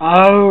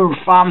 Oh,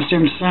 Farm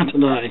Sim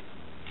Saturday.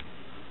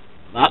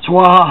 That's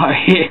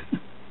why.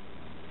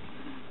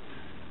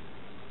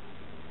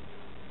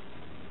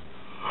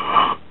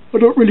 I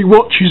don't really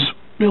watch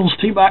Bill's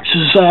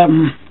T-Max's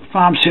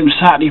Farm Sim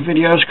Saturday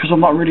videos because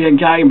I'm not really a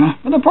gamer.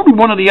 But they're probably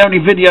one of the only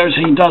videos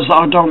he does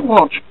that I don't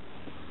watch.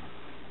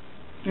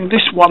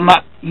 This one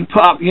that he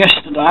put up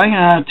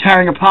yesterday,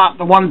 tearing apart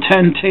the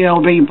 110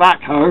 TLB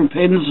backhoe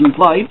pins and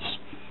plates.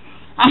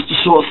 That's the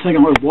sort of thing I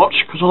would watch,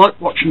 because I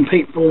like watching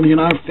people, you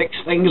know, fix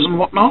things and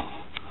whatnot.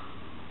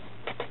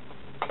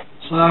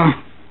 So,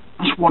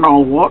 that's one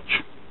I'll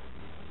watch.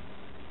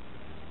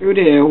 Oh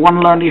dear,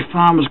 one lonely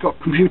farmer's got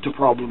computer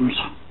problems.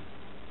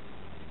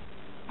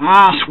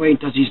 Ah, Sweet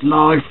does his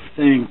live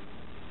thing.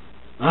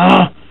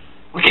 I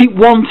keep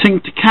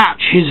wanting to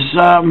catch his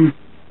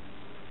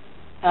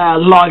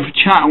live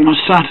chat on a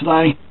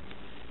Saturday,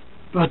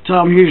 but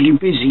I'm usually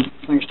busy,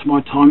 thanks to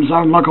my time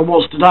zone, like I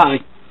was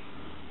today.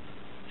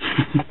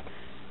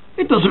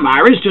 It doesn't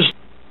matter, it's just...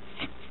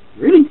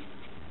 Really?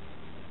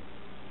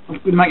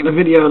 I've been making a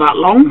video that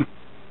long.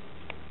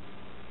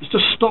 It's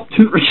just stopped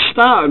and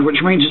restarted,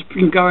 which means it's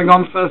been going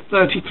on for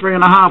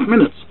 33.5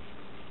 minutes.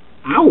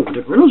 Ow, I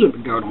didn't realise it had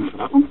been going on for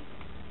that long.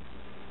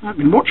 I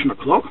haven't been watching the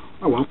clock.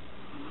 Oh well.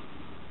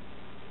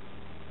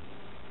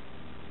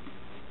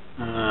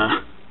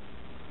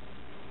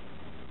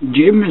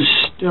 Jim is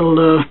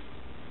still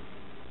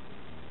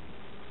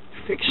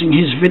fixing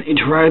his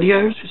vintage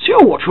radios. See,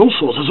 I watch all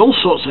sorts. There's all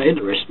sorts that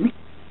interest me.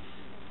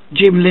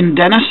 Jim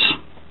Lindenus.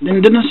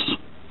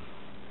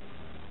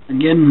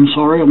 Again, I'm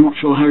sorry, I'm not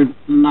sure how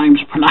the name's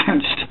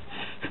pronounced.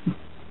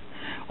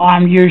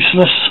 I'm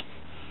useless.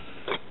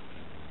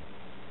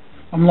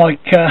 I'm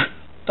like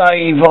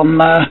Dave on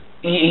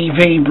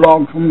EEV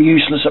blog. I'm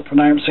useless at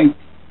pronouncing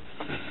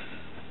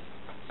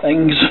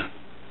things,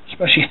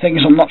 especially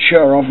things I'm not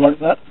sure of like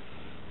that.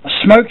 A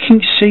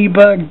Smoking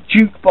Seaberg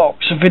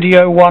Jukebox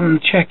Video 1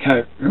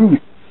 checkout. Ooh.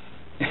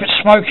 If it's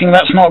smoking,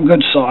 that's not a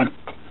good sign.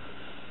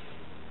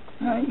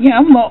 Yeah,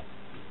 I'm not,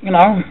 you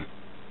know,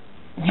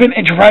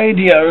 vintage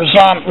radios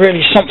aren't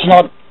really something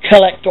I'd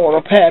collect or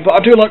repair, but I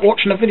do like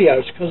watching the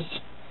videos because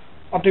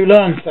I do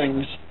learn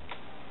things.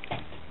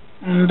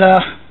 And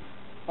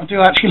I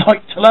do actually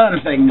like to learn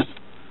things.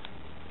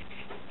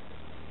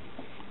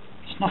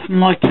 It's nothing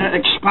like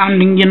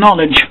expanding your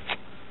knowledge.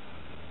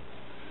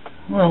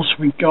 What else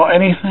we got?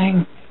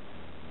 Anything?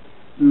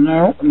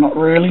 No, not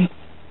really.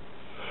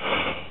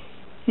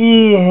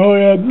 Oh,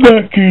 I am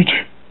knackered.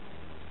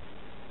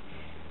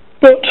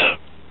 But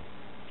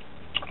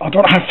I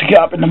don't have to get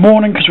up in the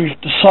morning because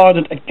we've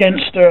decided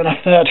against doing a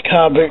third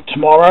car boot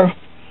tomorrow.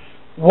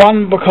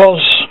 One,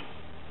 because,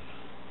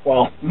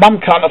 well, Mum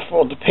can't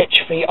afford the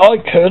pitch fee. I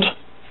could,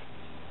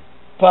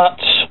 but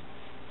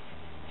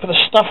for the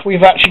stuff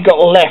we've actually got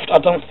left, I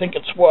don't think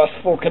it's worth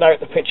forking out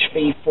the pitch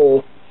fee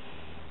for.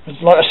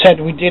 Because, like I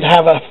said, we did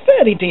have a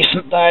fairly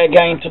decent day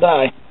again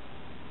today.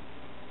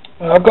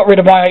 I got rid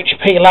of my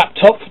HP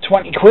laptop for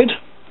 20 quid.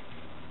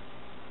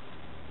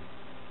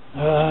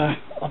 I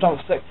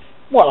don't think...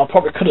 Well, I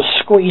probably could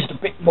have squeezed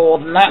a bit more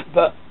than that,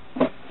 but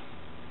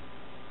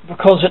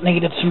because it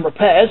needed some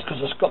repairs,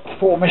 because it's got the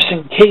 4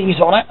 missing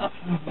keys on it,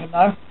 you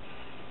know,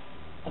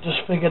 I just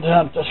figured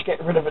I'd just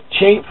get rid of it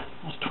cheap.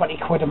 That's 20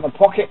 quid in my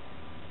pocket.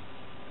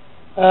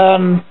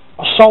 I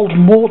sold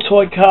more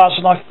toy cars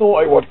than I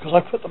thought I would, because I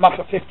put them up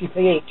at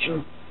 50p each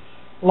and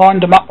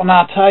lined them up on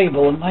our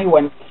table, and they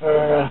went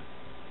for...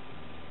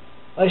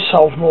 they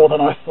sold more than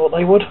I thought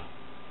they would.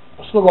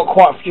 I've still got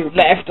quite a few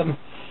left, and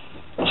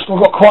I've still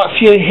got quite a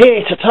few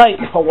here to take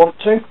if I want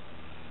to,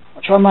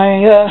 which I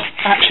may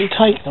actually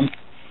take them.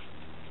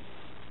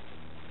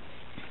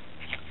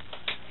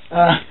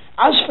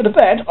 As for the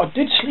bed, I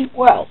did sleep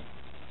well.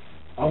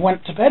 I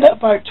went to bed at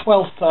about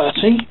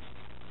 12:30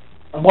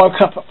 and woke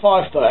up at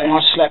 5:30, and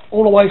I slept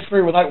all the way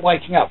through without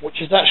waking up,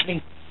 which is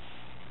actually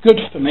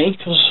good for me,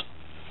 because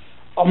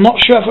I'm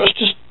not sure if it was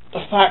just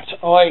the fact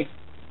I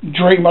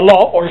dream a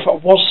lot or if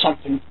it was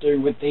something to do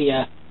with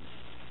the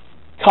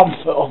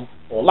comfort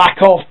or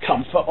lack of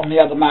comfort on the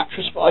other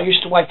mattress, but I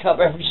used to wake up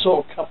every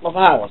sort of couple of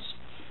hours.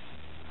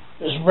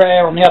 It was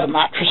rare on the other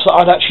mattress that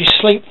I'd actually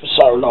sleep for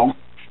so long,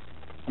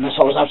 unless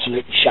I was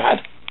absolutely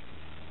shattered.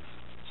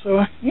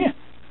 So, yeah,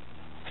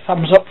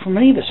 thumbs up for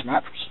me, this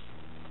mattress.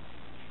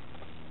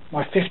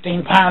 My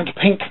 £15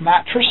 pink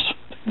mattress.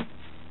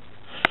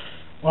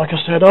 Like I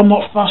said, I'm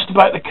not fussed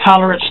about the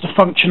colour, it's the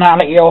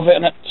functionality of it,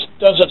 and it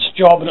does its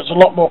job, and it's a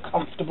lot more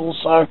comfortable,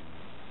 so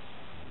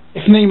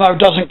if Nemo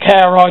doesn't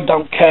care, I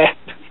don't care.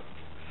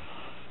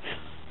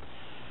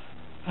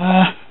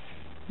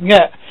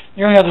 Yeah,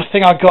 the only other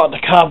thing I got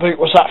at the car boot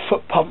was that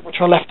foot pump,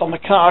 which I left on the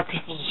car,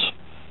 because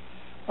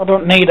I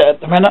don't need it at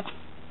the minute.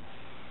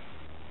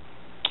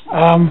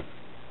 I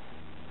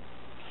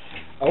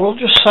will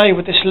just say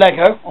with this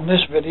Lego on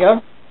this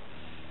video,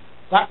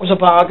 that was a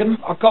bargain.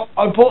 I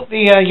bought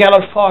the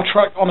yellow fire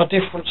truck on a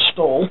different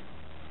stall,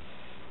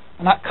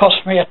 and that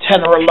cost me a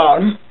tenner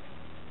alone,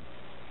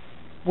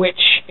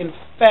 which, in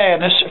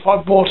fairness, if I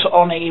bought it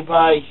on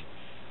eBay,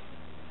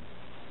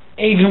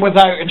 even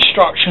without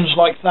instructions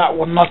like that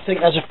one, I think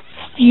there's a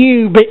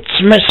few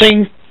bits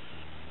missing.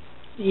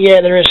 Yeah,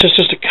 there is. There's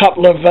just a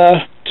couple of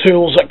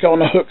tools that go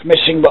on a hook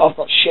missing, but I've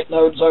got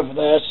shitloads over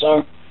there,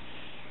 so...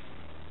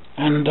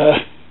 And, oh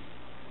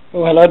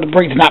hello, the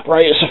breathing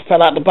apparatus that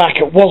fell out the back.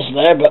 It was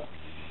there, but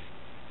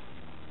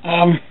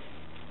I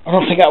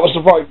don't think that was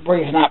the right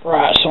breathing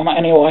apparatus on it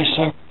anyway,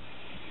 so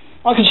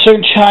I can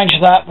soon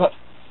change that. But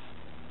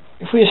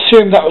if we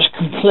assume that was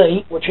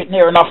complete, which it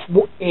near enough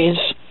is,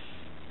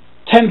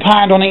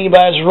 £10 on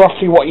eBay is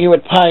roughly what you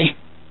would pay.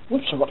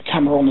 Whoops, I've got the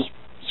camera on the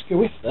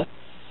skew there.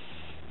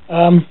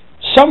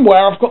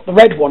 Somewhere I've got the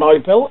red one I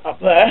built up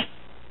there.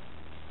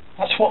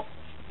 That's what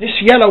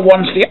this yellow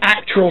one's the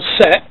actual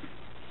set,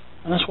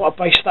 and that's what I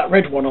based that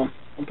red one on.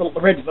 I built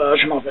the red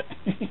version of it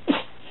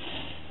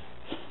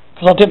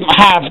because I didn't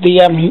have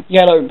the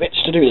yellow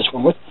bits to do this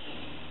one with.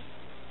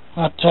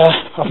 But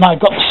I've now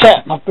got the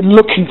set, and I've been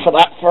looking for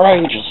that for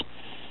ages.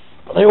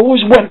 But they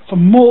always went for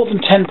more than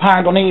 £10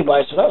 on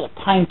eBay, so that was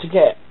a pain to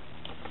get.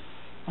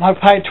 And I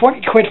paid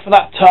 20 quid for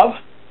that tub,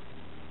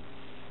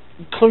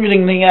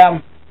 including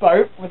the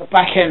boat with the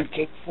back end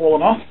keep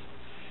falling off.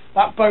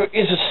 That boat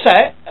is a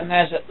set, and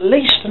there's at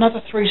least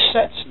another 3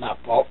 sets in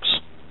that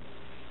box,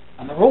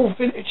 and they're all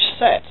vintage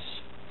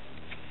sets.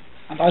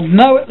 And I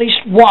know at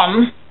least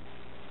one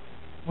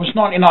was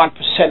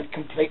 99%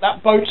 complete.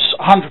 That boat's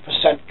 100%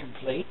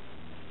 complete.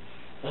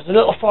 There's a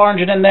little fire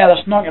engine in there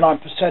that's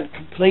 99%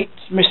 complete.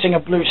 It's missing a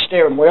blue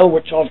steering wheel,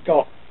 which I've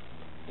got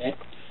there.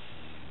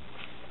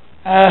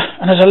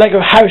 And there's a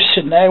Lego house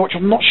in there, which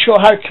I'm not sure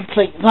how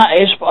complete that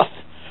is, but I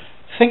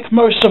think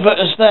most of it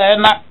is there,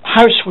 and that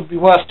house would be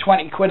worth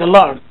 20 quid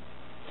alone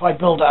if I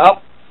build it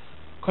up.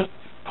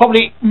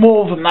 Probably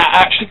more than that,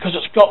 actually, because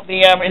it's got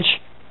the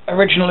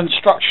original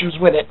instructions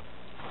with it.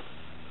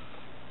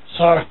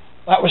 So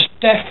that was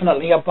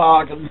definitely a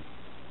bargain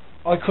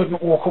I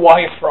couldn't walk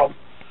away from.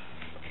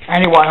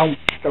 Anyway, I'll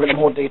go into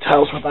more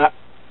details with that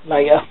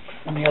later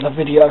in the other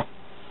video.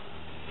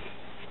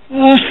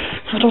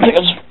 I don't think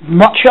there's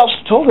much else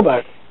to talk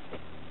about.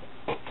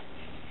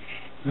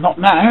 Not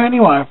now,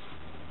 anyway.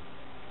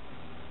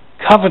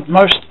 Covered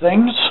most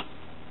things.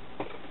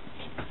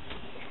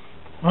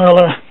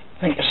 Well, I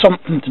think there's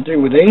something to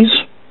do with these.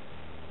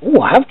 Oh,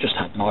 I have just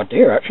had an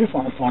idea, actually, if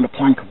I can find a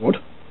plank of wood.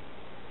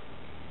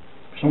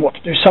 Because I want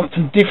to do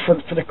something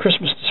different for the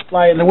Christmas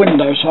display in the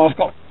window, so I've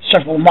got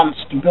several months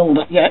to build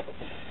it yet.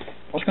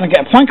 I was going to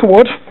get a plank of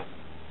wood,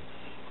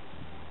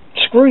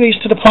 screw these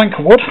to the plank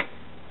of wood,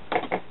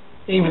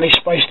 evenly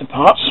spaced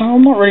apart, so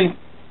I'm not really...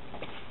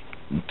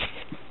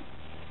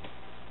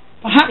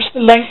 Perhaps the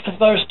length of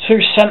those 2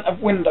 centre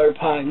window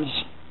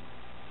panes.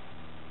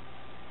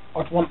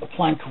 I'd want the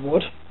plank of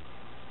wood.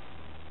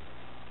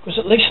 Because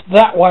at least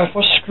that way, if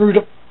I screwed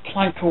a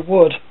plank of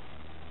wood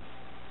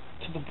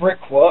to the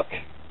brickwork,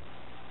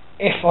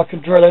 if I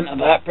could drill into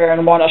that, bearing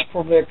in mind that's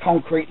probably a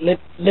concrete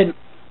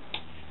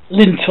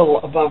lintel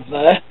above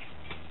there.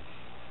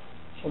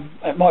 So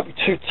it might be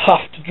too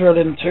tough to drill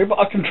into, but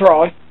I can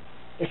try.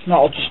 If not,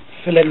 I'll just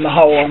fill in the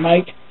hole I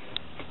make.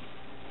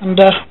 And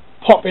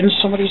pop in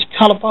some of these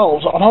colour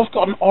bulbs. And I've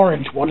got an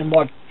orange one in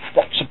my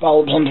box of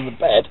bulbs under the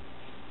bed.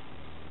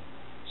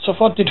 So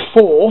if I did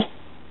 4,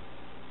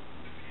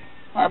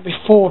 that would be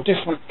 4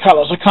 different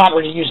colours. I can't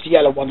really use the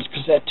yellow ones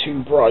because they're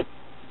too bright.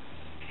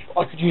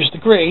 I could use the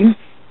green,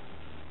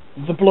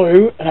 the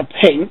blue, and a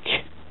pink,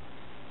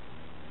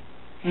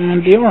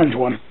 and the orange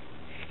one.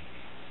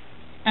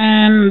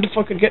 And if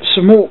I could get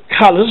some more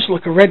colours,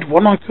 like a red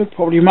one, I could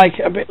probably make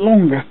it a bit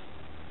longer.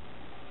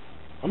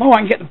 I know I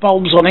can get the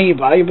bulbs on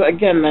eBay, but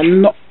again, they're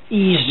not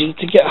easy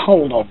to get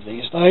hold of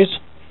these days.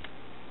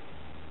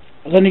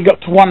 And then you've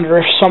got to wonder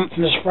if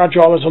something as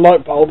fragile as a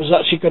light bulb is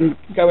actually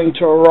going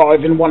to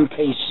arrive in one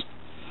piece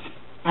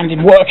and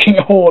in working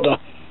order.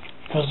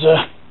 Because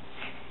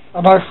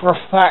I know for a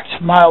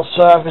fact most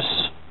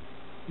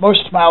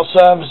mail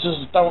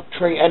services don't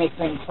treat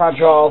anything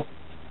fragile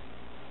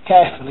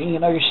carefully. You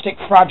know, you stick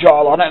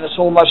fragile on it and it's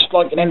almost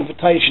like an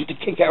invitation to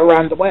kick it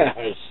around the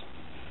warehouse.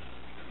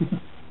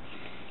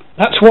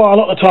 That's why a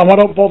lot of the time I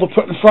don't bother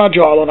putting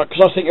fragile on it,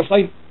 because I think if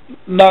they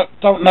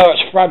don't know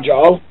it's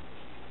fragile,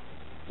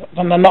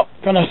 then they're not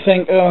going to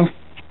think, oh,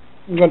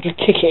 I'm going to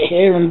kick it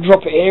here and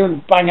drop it here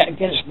and bang it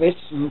against this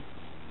and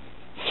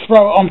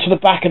throw it onto the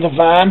back of the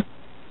van.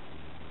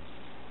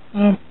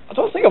 I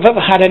don't think I've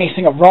ever had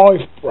anything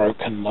arrive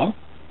broken, though.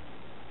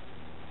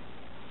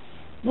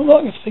 Not that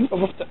I can think of.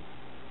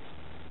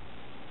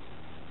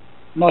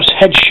 Nice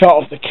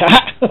headshot of the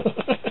cat.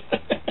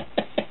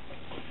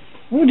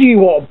 What do you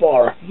want to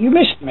borrow? You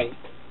missed me.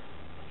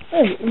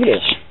 Oh, look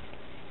at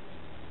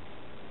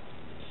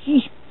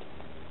this.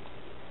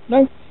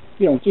 No,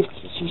 you don't give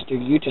kisses, do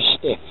you? Just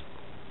stiff.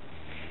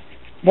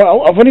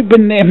 Well, I've only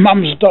been near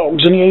Mum's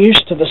dogs and you're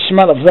used to the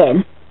smell of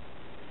them.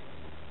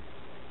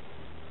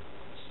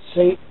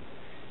 See,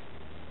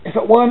 if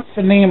it weren't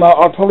for Nemo,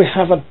 I'd probably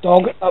have a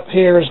dog up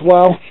here as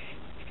well.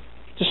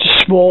 Just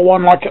a small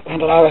one, like, I don't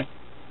know, a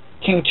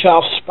King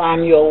Charles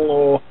Spaniel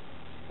or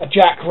a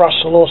Jack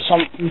Russell or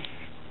something.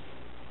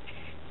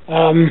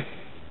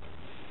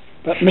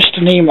 But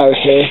Mr. Nemo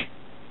here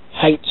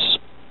hates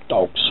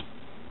dogs.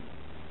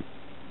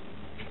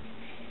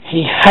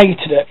 He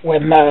hated it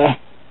when my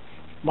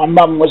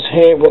mum was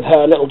here with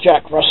her little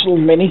Jack Russell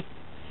Mini.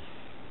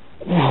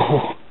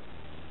 Ooh,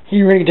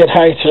 he really did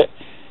hate it.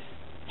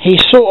 He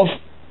sort of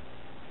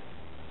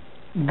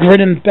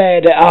grin and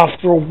bared it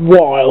after a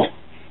while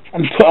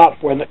and put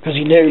up with it because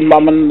he knew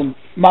Mum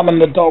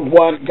and the dog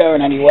weren't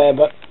going anywhere,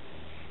 but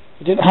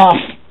he didn't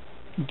half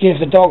give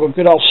the dog a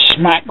good old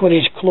smack with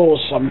his claws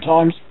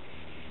sometimes.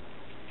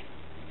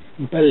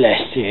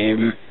 Bless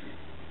him.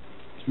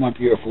 He's my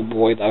beautiful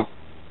boy, though.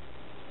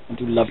 I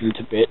do love him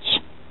to bits.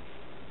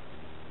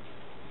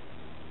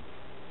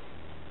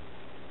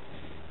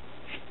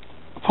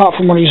 Apart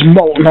from when he's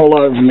molten all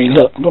over me.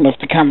 Look, I don't know if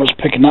the camera's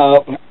picking that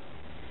up.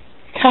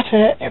 Cat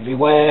hair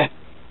everywhere.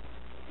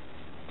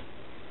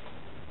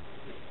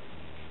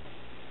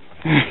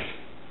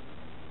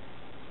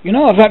 You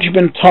know, I've actually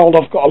been told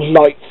I've got a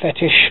light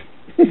fetish.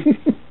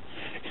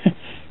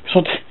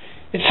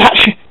 It's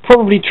actually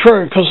probably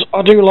true, because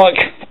I do like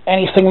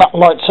anything that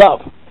lights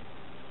up.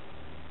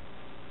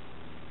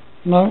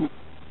 You know,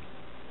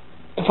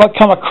 if I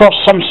come across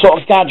some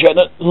sort of gadget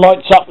that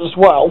lights up as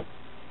well,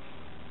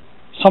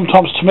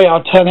 sometimes to me I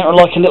turn into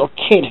like a little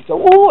kid.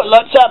 Go, oh, it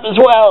lights up as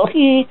well.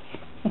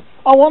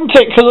 I want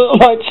it because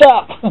it lights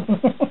up.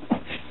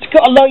 It's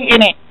got a light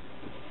in it.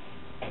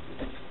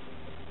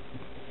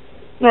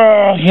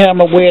 Yeah, I'm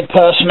a weird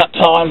person at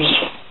times.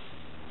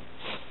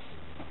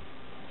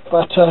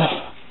 But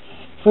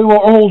if we were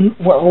all,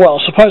 well,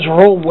 I suppose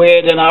we're all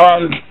weird in our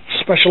own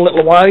special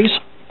little ways.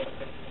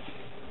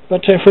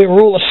 But if we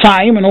were all the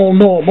same and all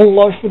normal,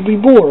 life would be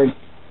boring.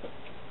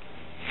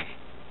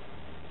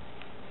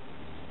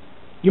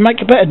 You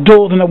make a better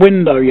door than a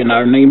window, you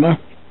know, Nemo.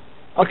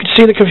 I could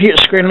see the computer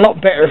screen a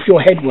lot better if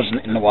your head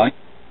wasn't in the way.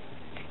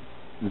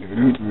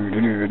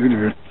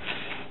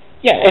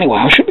 Yeah, anyway,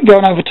 I should be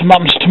going over to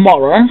Mum's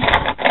tomorrow.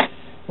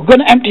 We're going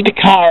to empty the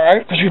car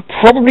out, because we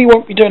probably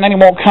won't be doing any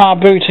more car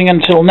booting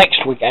until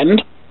next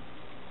weekend.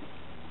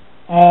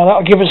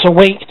 That'll give us a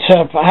week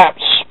to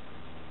perhaps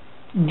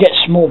get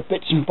some more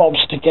bits and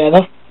bobs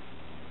together.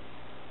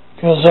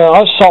 Because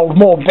I sold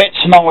more bits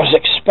than I was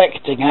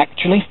expecting,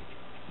 actually.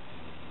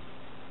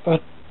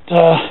 But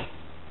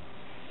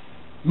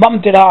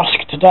Mum did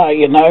ask today,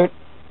 you know,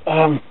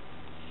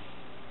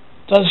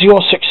 does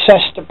your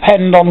success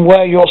depend on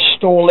where your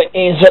stall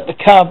is at the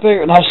car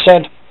boot? And I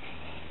said,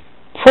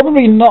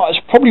 probably not. It's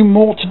probably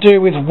more to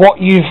do with what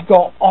you've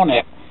got on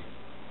it.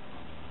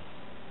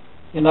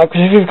 You know,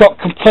 because if you've got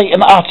complete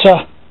and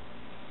utter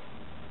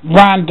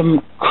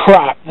random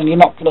crap, then you're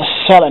not going to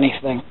sell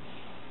anything.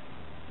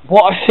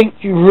 What I think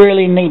you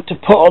really need to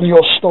put on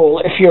your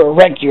stall, if you're a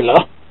regular,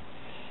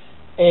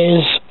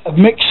 is a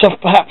mix of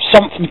perhaps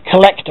something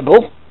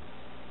collectible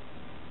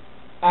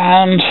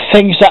and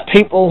things that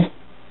people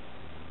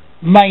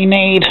may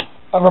need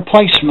a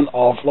replacement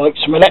of, like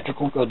some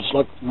electrical goods,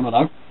 like, I don't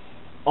know,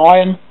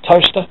 iron,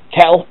 toaster,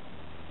 kettle,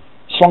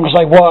 as long as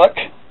they work,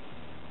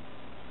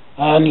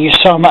 and you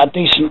sell them at a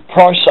decent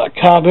price at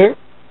a car boot,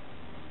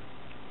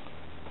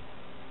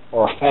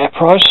 or a fair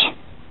price.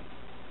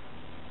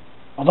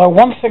 Although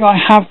one thing I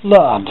have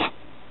learned,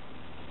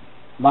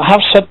 and I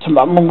have said to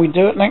Mum, when we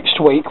do it next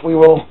week, we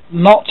will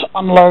not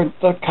unload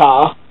the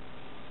car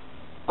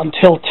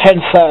until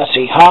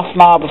 10:30, half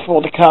an hour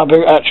before the car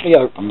boot actually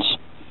opens.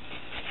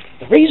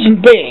 The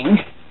reason being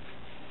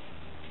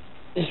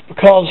is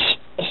because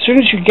as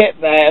soon as you get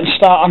there and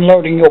start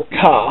unloading your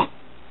car,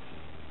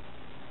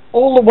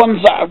 all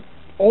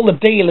the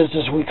dealers,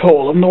 as we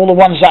call them, all the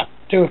ones that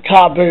do a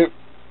car boot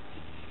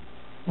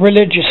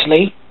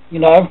religiously, you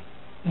know,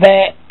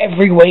 they're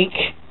every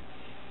week,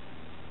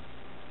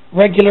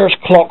 regular as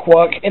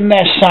clockwork, in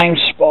their same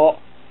spot.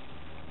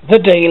 The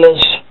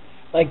dealers,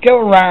 they go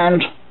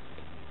around,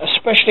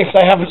 especially if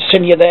they haven't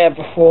seen you there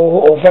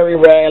before, or very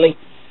rarely,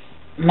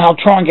 and they'll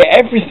try and get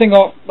everything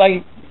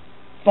they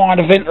find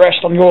of interest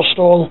on your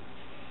stall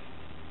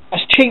as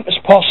cheap as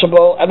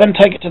possible, and then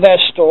take it to their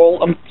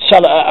stall and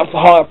sell it at a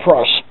higher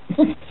price.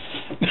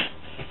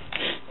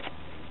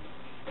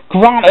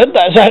 Granted,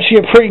 that's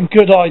actually a pretty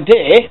good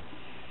idea,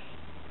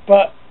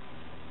 but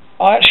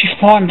I actually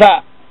find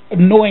that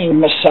annoying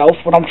myself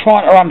when I'm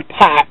trying to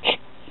unpack.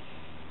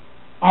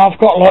 I've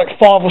got like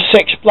 5 or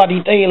 6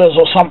 bloody dealers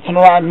or something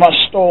around my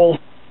stall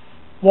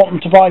wanting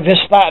to buy this,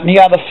 that and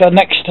the other for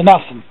next to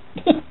nothing.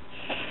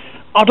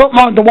 I don't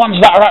mind the ones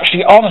that are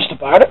actually honest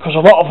about it, because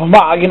a lot of them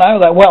are, you know,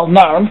 they're well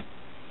known.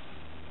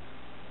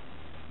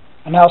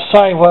 And they'll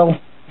say, well,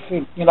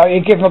 if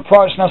you give them a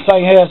price and they'll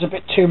say, here's a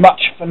bit too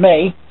much for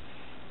me,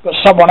 but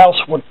someone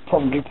else would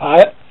probably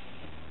pay it.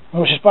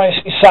 Which is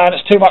basically saying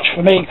it's too much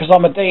for me because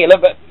I'm a dealer,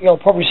 but you'll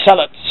probably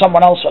sell it to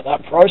someone else at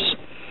that price.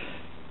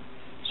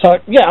 So,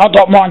 yeah, I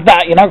don't mind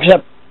that, you know,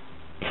 because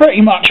they're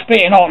pretty much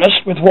being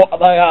honest with what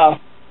they are,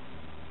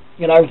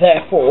 you know,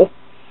 there for.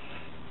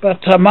 But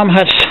Mum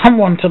had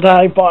someone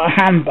today buy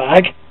a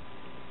handbag,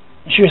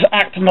 and she was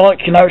acting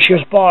like, you know, she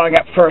was buying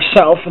it for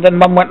herself, and then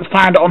Mum went and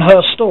found it on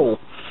her stall.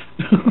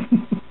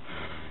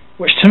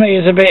 Which to me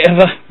is a bit of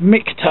a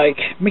Mickey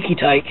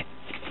take.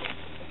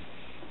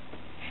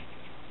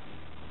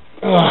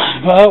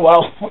 Oh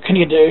well, what can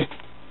you do?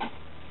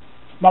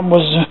 Mum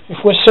was, if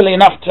we're silly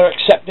enough to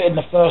accept it in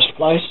the first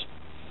place.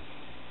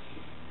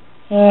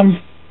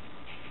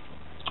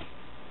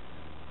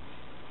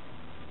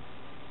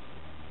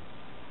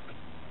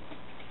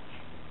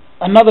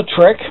 Another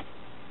trick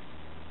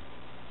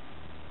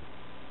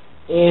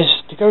is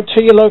to go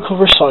to your local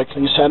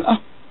recycling centre,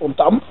 or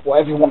dump,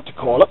 whatever you want to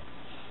call it.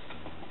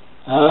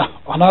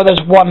 I know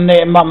there's one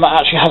near Mum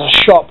that actually has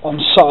a shop on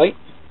site,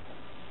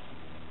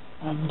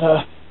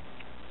 and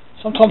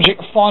sometimes you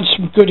can find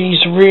some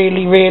goodies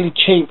really, really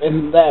cheap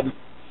in them.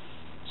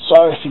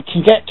 So if you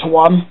can get to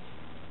one,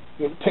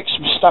 you can pick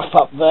some stuff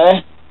up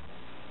there.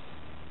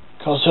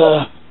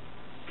 Because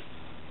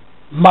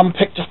Mum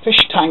picked a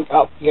fish tank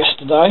up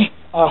yesterday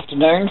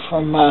afternoon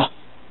from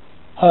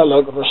her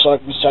local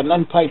recycling centre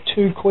and paid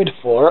 £2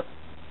 for it.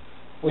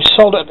 We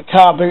sold it at the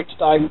car boot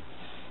today,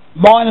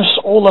 minus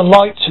all the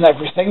lights and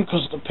everything,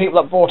 because the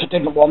people that bought it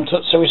didn't want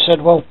it. So we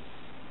said, well,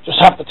 just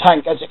have the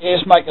tank as it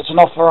is, make us an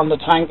offer on the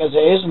tank as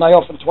it is, and they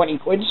offered £20,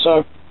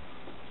 so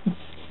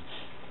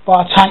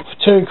buy a tank for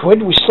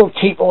 £2, we still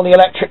keep all the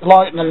electric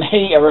lighting and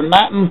heater and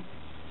that, and,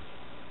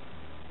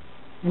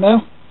 you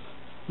know,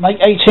 make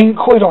 £18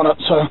 on it,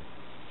 so.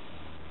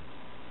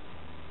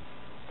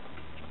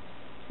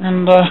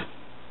 And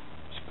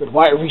it's a good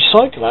way to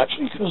recycle,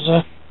 actually,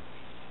 because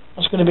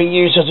that's going to be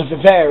used as a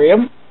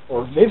vivarium,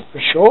 or a viv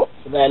for short,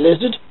 for their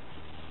lizard.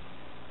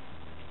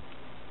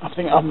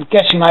 I'm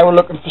guessing they were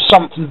looking for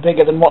something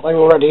bigger than what they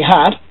already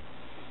had.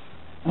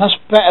 And that's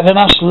better than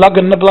us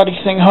lugging the bloody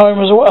thing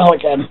home as well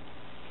again.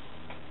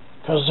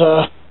 Because,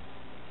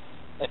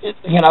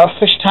 you know, a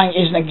fish tank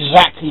isn't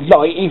exactly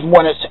light, even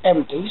when it's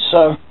empty,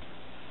 so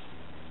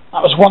that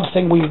was one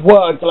thing we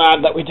were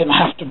glad that we didn't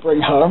have to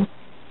bring home.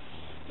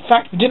 In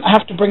fact, we didn't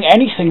have to bring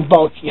anything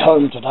bulky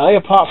home today,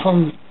 apart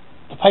from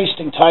the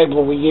pasting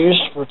table we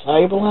used for a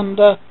table, and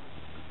the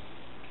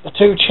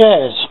 2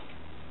 chairs.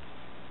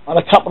 And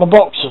a couple of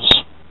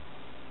boxes.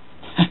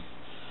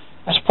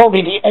 That's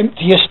probably the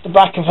emptiest the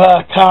back of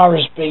her car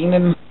has been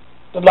in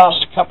the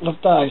last couple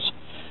of days.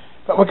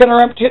 But we're going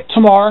to empty it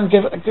tomorrow and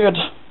give it a good,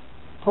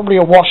 probably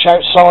a wash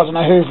outside and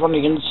a hoover on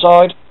the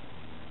inside.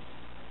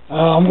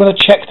 I'm going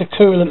to check the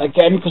coolant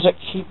again, because it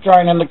keeps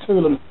draining the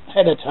coolant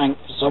header tank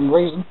for some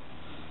reason.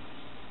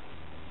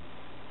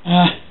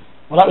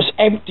 Well, that was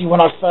empty when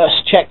I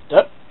first checked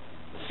it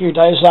a few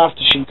days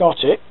after she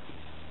got it.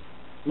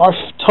 And I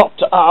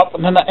topped it up,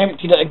 and then I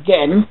emptied it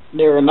again,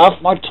 near enough,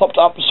 and I topped it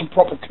up with some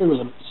proper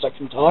coolant the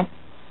second time.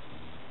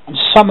 And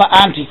summer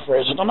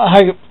antifreeze. I don't know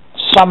how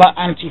summer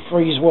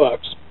antifreeze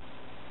works.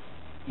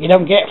 You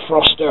don't get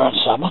frost during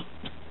summer.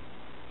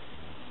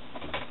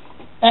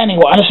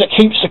 Anyway, unless it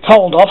keeps the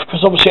cold off,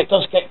 because obviously it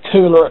does get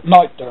cooler at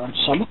night during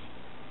summer.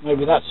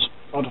 Maybe that's,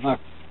 I don't know.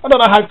 I don't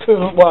know how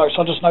coolant works,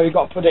 I just know you've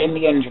got to put it in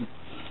the engine.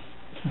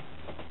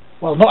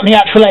 Well, not in the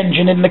actual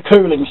engine, in the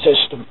cooling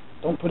system.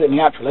 Don't put it in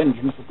the actual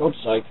engine, for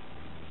God's sake.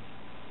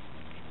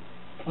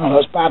 Oh,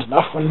 that's bad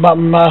enough when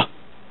Mum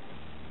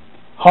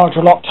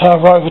hydrolocked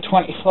her over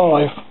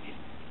 25.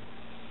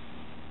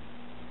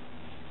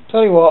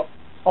 Tell you what,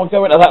 I'll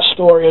go into that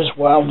story as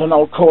well, and then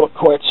I'll call it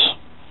quits.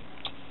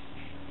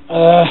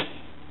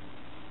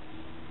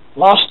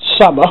 Last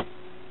summer,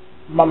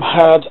 Mum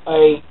had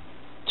a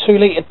 2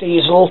 litre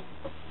diesel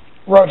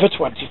Rover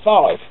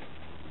 25.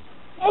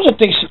 That was a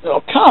decent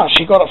little car.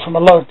 She got it from a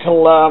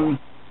local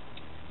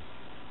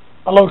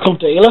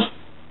dealer,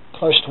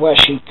 close to where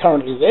she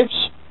currently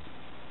lives.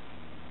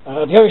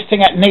 The only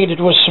thing it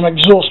needed was some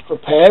exhaust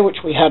repair,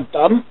 which we had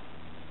done.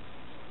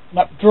 And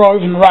that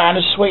drove and ran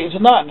as sweet as a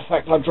nut. In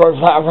fact, I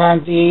drove that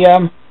around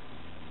the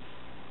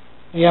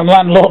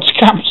landlord's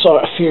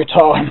campsite a few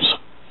times.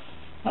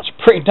 That's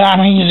pretty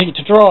damn easy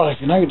to drive,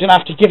 you know. You didn't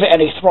have to give it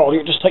any throttle.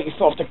 You just take your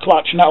foot off the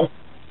clutch and it'll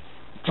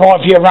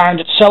drive you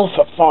around itself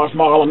at 5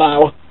 miles an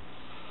hour.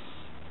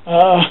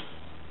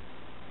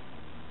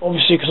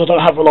 Obviously, because I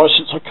don't have a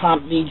licence, I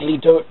can't legally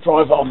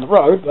drive it on the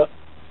road, but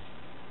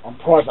on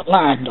private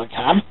land I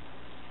can.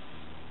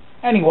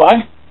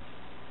 Anyway,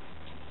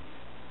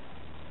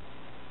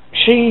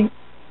 she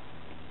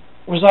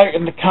was out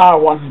in the car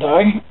one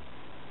day,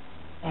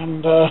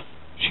 and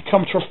she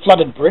come to a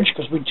flooded bridge,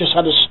 because we just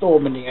had a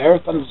storm in the air, a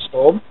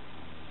thunderstorm,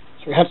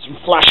 so we had some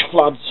flash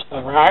floods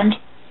around,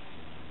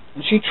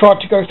 and she tried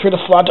to go through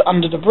the flood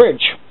under the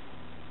bridge,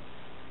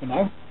 you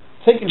know,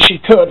 thinking she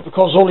could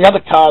because all the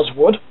other cars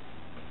would,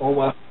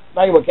 or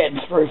they were getting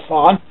through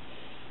fine.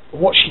 But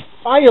what she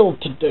failed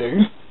to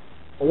do,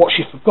 or what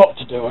she forgot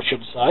to do I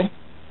should say,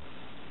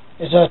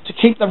 is to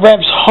keep the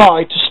revs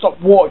high to stop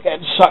water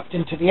getting sucked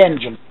into the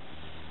engine.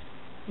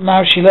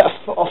 Now she let her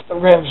foot off the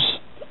revs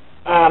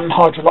and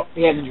hydrolocked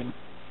the engine.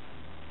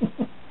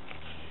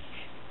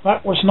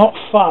 That was not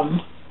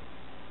fun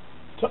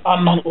to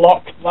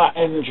unlock that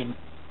engine.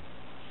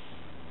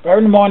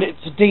 Bearing in mind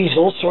it's a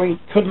diesel, so we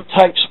couldn't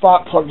take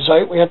spark plugs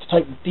out, we had to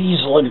take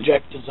diesel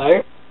injectors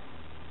out.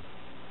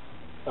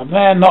 And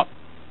they're not,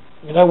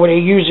 you know, when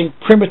you're using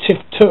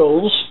primitive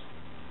tools,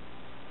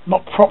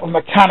 not proper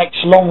mechanics,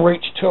 long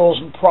reach tools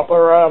and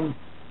proper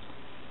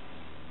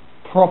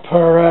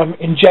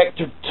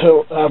injector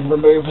tool,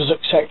 removers,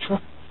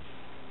 etc.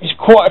 It's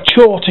quite a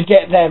chore to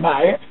get them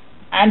out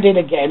and in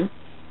again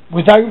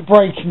without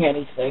breaking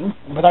anything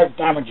and without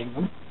damaging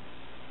them.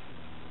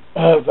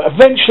 But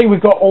eventually we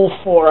got all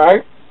 4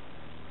 out.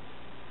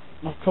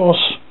 And of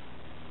course,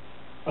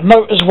 a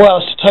note as well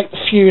is to take the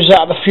fuse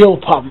out of the fuel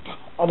pump,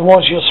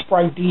 otherwise you'll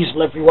spray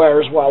diesel everywhere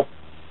as well.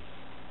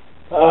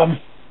 That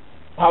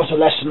was a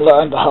lesson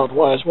learned the hard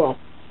way as well.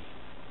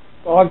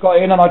 But I got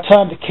in and I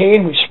turned the key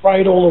and we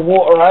sprayed all the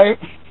water out,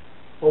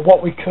 or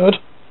what we could,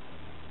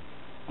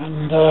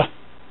 and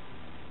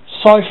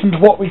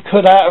siphoned what we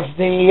could out of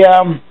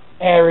the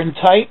air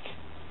intake,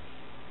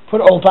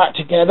 put it all back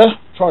together,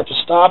 tried to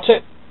start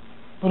it,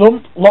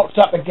 locked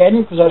up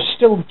again because there was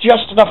still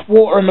just enough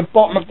water in the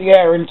bottom of the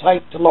air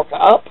intake to lock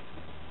it up.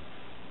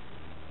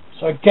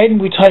 So again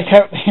we take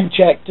out the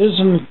injectors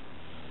and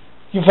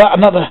give that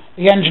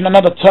the engine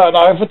another turn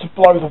over to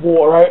blow the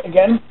water out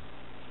again.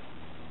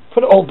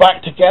 Put it all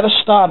back together,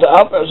 start it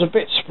up. It was a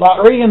bit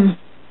spluttery, and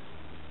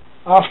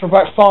after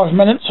about 5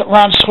 minutes it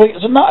ran sweet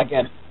as a nut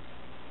again.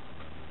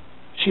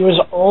 She was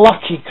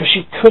lucky because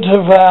she could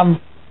have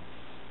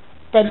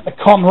bent the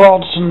con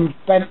rods and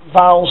bent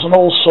valves and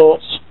all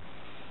sorts.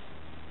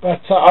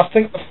 But I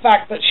think the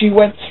fact that she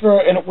went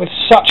through it with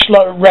such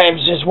low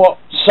revs is what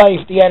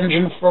saved the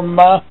engine from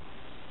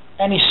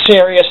any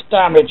serious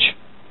damage.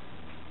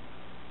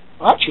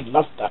 I actually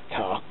loved that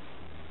car.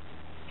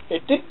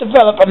 It did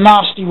develop a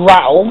nasty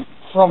rattle,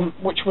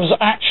 which was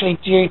actually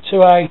due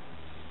to a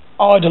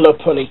idler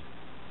pulley.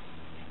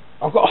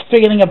 I've got a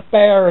feeling a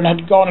bearing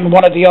had gone in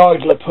one of the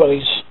idler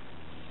pulleys.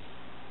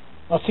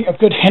 I think a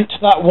good hint to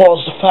that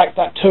was the fact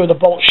that 2 of the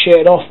bolts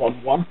sheared off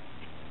on one.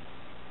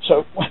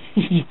 So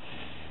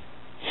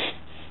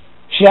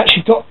she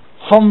actually got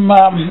from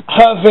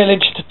her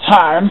village to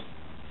town.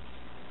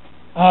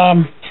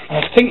 I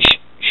think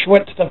she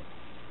went to the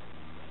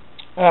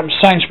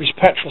Sainsbury's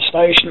petrol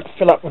station to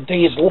fill up with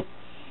diesel,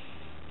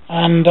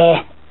 and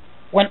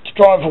went to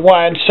drive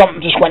away, and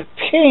something just went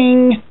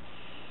ping,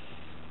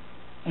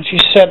 and she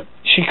said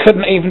she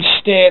couldn't even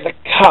steer the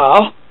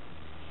car.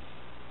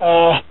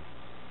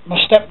 My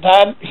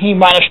stepdad, he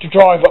managed to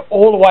drive it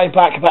all the way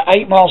back, about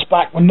 8 miles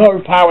back, with no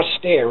power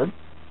steering.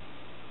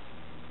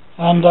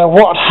 And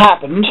what had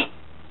happened,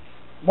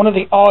 one of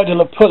the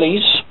idler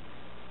pulleys,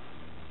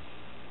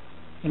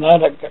 you know,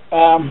 that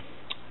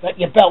that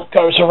your belt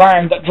goes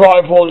around that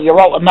drive all your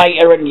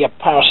alternator and your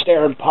power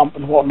steering pump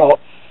and whatnot.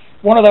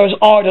 One of those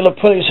idler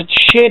pulleys had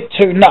sheared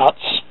 2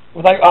 nuts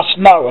without us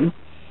knowing,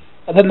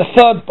 and then the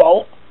 3rd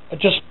bolt had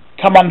just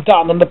come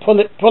undone and the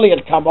pulley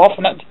had come off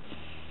and it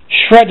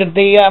shredded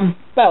the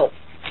belt.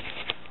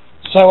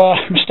 So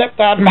my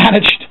stepdad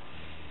managed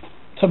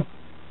to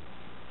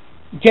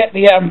get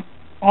the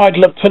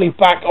idler pulley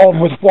back on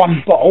with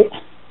 1 bolt,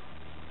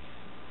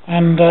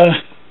 and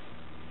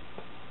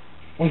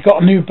we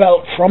got a new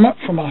belt from it,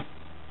 from a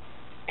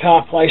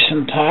car place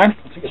in town.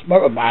 I think it's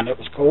Motorman it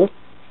was called.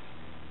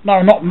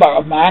 No, not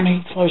Motorman,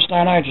 he closed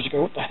down ages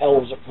ago. What the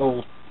hell was it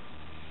called?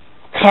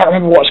 I can't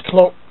remember what it's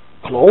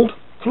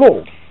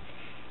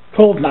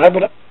called now,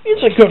 but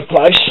it's a good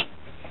place.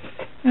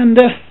 And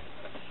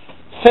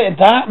fitted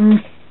that,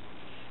 and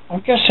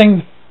I'm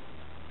guessing,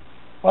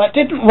 well, it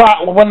didn't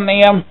rattle when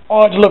the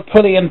idler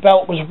pulley and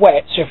belt was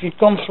wet, so if you'd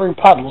gone through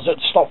puddles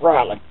it'd stop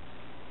rattling.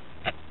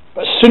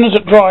 But as soon as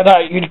it dried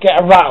out, you'd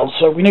get a rattle,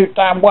 so we knew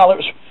damn well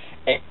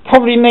it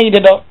probably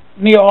needed a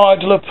new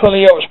idler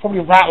pulley, or it was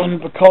probably rattling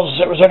because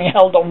it was only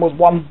held on with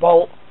 1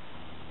 bolt.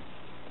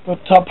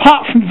 But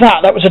apart from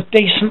that, that was a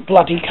decent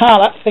bloody car.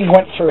 That thing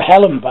went through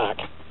hell and back.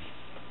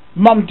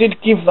 Mum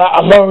did give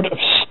that a load of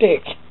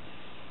stick.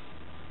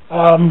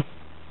 There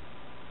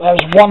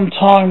was one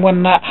time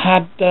when that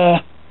had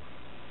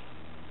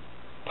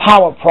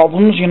power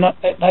problems. You know,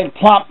 they'd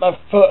plant their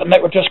foot and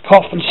it would just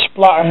cough and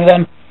splutter, and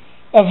then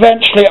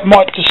eventually it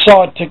might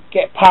decide to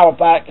get power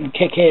back and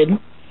kick in.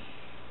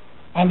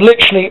 And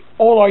literally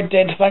all I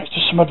did, thanks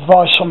to some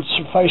advice on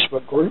some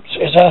Facebook groups,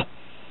 is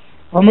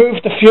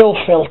remove the fuel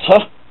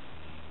filter.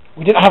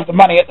 We didn't have the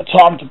money at the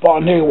time to buy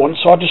a new one,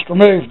 so I just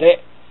removed it,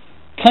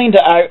 cleaned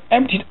it out,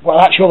 emptied. Well,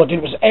 actually all I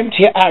did was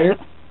empty it out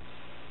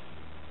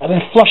and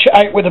then flush it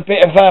out with a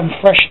bit of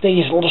fresh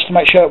diesel just to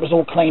make sure it was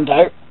all cleaned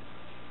out.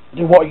 I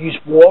didn't want to use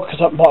water because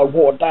that might have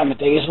watered down the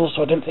diesel,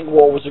 so I didn't think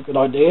water was a good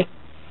idea.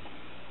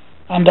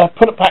 And I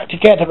put it back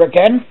together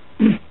again,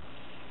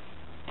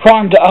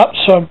 primed it up,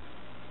 so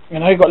you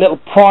know, you got a little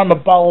primer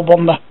bulb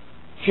on the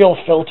fuel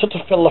filter to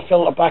fill the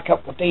filter back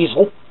up with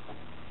diesel,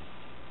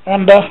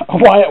 and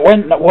away it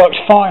went, and it worked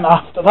fine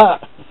after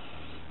that.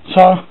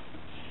 So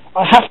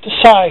I have to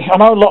say, I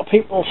know a lot of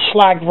people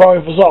slag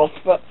Rovers off,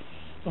 but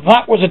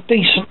that was a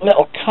decent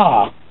little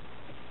car.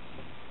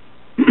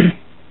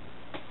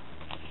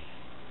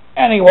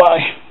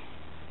 Anyway,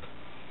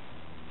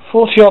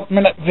 40 odd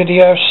minute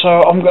video, so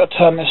I'm going to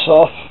turn this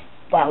off.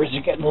 Batteries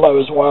are getting low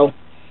as well.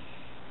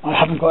 I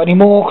haven't got any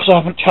more because I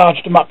haven't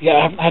charged them up yet.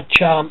 I haven't had a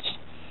chance.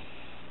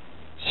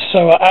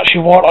 So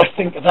actually, while I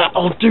think of that,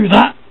 I'll do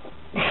that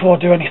before I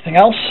do anything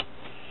else.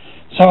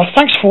 So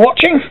thanks for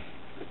watching.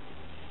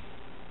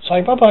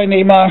 Say bye bye,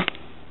 Nemo.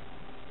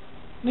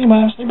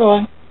 Nemo, say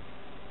bye.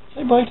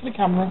 Say bye to the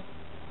camera.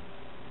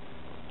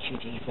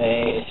 Kitty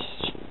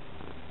face.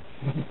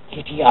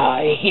 Kitty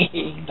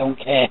eye. Don't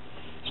care.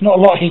 It's not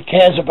a lot he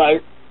cares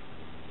about.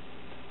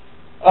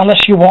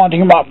 Unless you're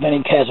winding him up, then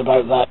he cares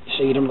about that. You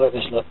see him like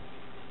this, look.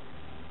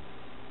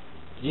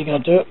 Is he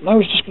going to do it? No,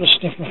 he's just going to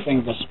sniff my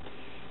fingers.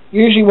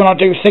 Usually when I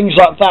do things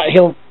like that,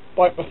 he'll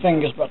bite my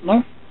fingers, but no.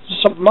 Is there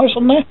something nice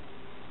on there?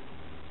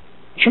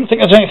 I shouldn't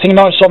think there's anything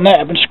nice on there.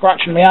 I've been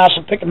scratching my ass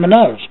and picking my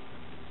nose.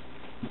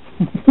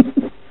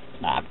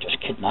 Nah, I'm just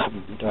kidding. I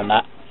haven't been doing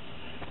that.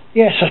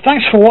 Yeah, so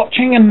thanks for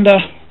watching, and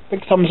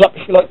big thumbs up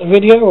if you liked the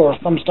video, or a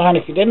thumbs down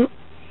if you didn't.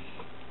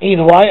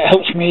 Either way, it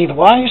helps me either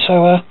way.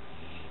 So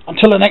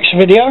until the next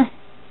video,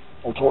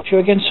 I'll talk to you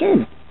again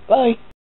soon. Bye.